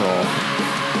guttural.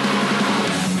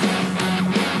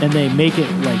 And they make it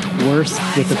like worse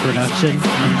with the production.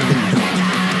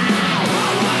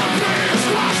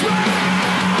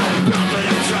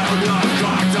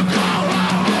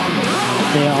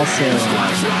 They also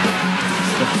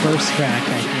the first track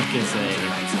I think is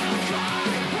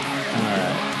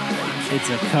it's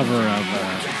a cover of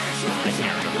I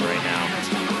can't remember right now.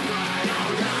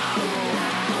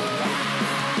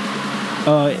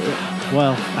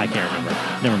 Well, I can't remember.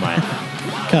 Never mind.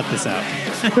 Cut this out.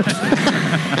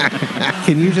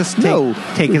 Can you just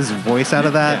take his voice out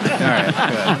of that?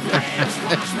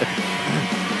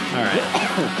 All right.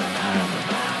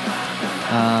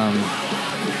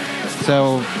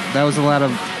 So that was a lot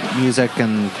of music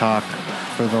and talk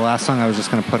for the last song, I was just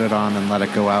going to put it on and let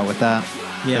it go out with that.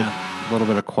 Yeah. A little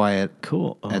bit of quiet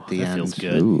Cool. at the that end. feels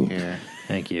good. Ooh. Here.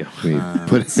 Thank you.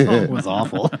 But Song was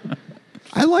awful.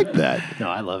 I like that. No,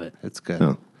 I love it. It's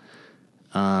good.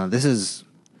 Oh. This is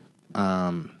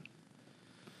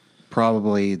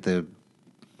probably the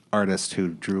artist who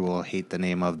Drew will hate the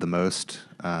name of the most.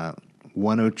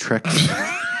 Tricks.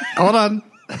 Hold on.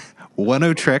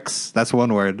 Tricks. That's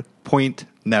one word. Point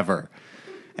never.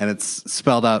 And it's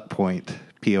spelled out point.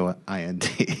 Point.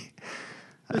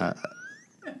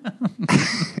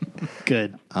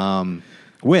 Good.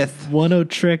 With 10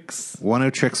 Tricks.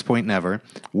 10 Tricks Point Never.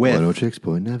 With 10 Tricks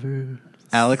Point Never.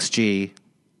 Alex G.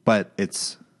 But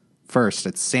it's first,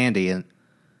 it's Sandy in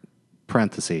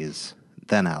parentheses,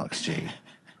 then Alex G.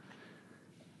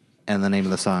 And the name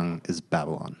of the song is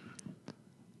Babylon.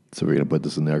 So we're going to put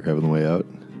this in the archive on the way out?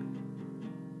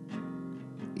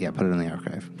 Yeah, put it in the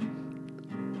archive.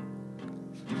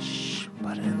 Shh,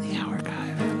 put it in the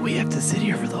archive. We have to sit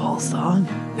here for the whole song?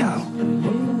 No,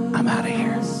 I'm out of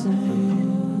here.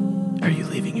 Are you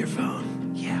leaving your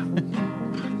phone? Yeah.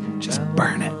 Just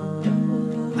burn it.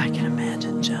 I can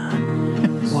imagine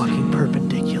John walking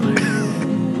perpendicular.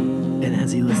 And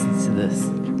as he listens to this,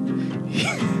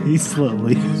 he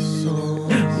slowly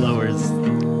lowers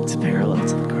to parallel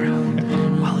to the ground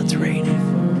while it's raining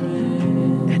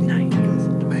at night.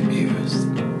 My muse.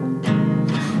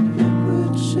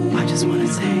 I just want to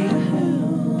say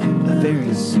a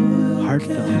very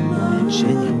heartfelt and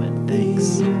genuine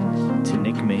thanks to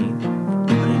Nick May for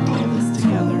putting all this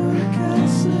together.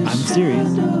 I'm serious,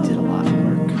 we did a lot of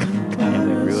work and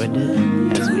we ruined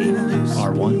it as we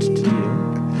are wont to do.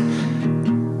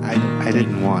 I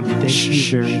didn't want. Thank you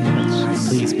very much.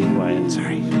 Please be quiet.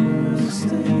 Sorry.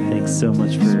 Thanks so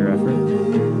much for your effort. I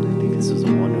think this was a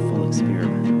wonderful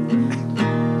experiment.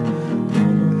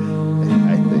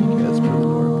 I think, as per the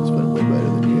norm, it's been way better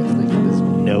than you guys think it is.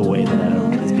 No way that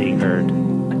Adam is being heard.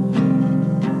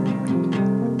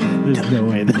 There's no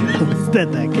way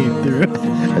that came through.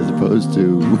 As opposed to...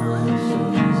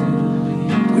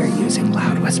 We're using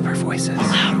loud whisper voices.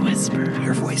 Loud whisper.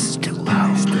 Your voice is too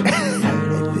loud.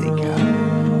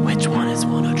 Which one is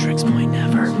 10 Tricks Point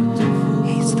Never?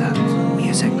 He's the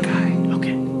music guy.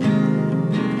 Okay.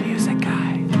 Music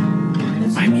guy.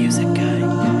 My music guy.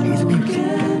 He's a music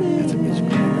guy. That's a music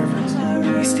reference.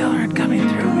 We still aren't coming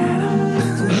through, Adam.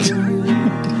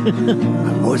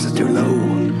 My voice is too low.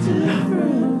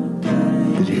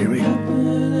 Did you hear me?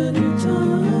 Is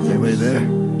anybody there?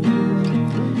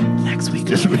 Next week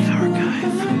is the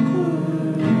archive.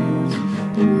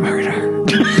 Murder.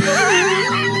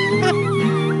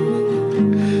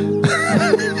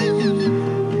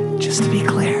 Just to be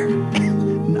clear,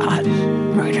 not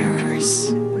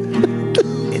murderers.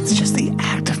 It's just the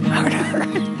act of murder.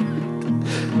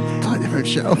 It's a different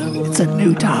show. It's a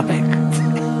new topic.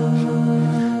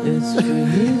 It's for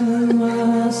you,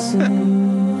 my son.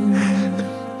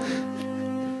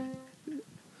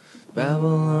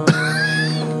 Babylon.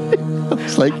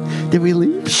 It's like, did we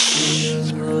leave?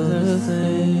 Other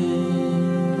things.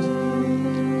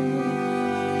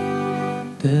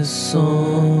 This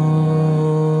song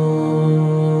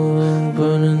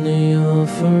burning the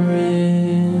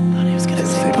offering. I was gonna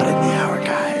say put it in the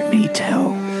archive. Me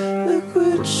too.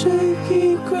 Liquid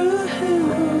shaky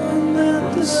ground that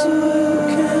the soil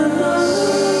cannot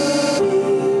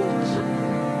reach.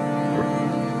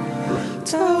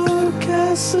 Tower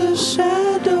casts a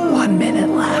shadow. 1 minute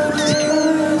left. We can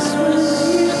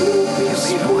leave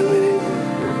in 1 minute.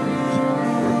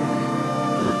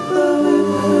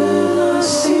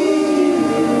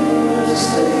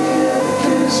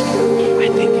 I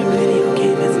think a video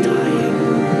game is dying.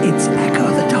 It's Echo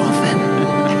the Dolphin.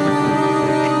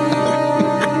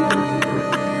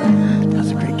 That's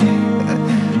a great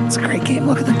game. It's a great game.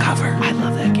 Look at the cover. I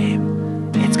love that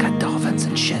game. It's got dolphins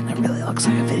and shit, and it really looks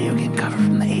like a video game cover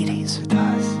from the 80s. It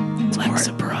does.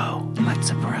 Lexapro.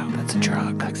 Lexapro. That's a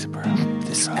drug. Lexapro.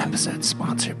 This episode's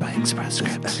sponsored by Express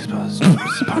Scripts.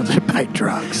 Sponsored by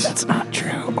drugs. That's not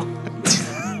true.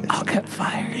 I'll get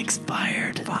fired.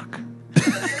 Expired. Fuck.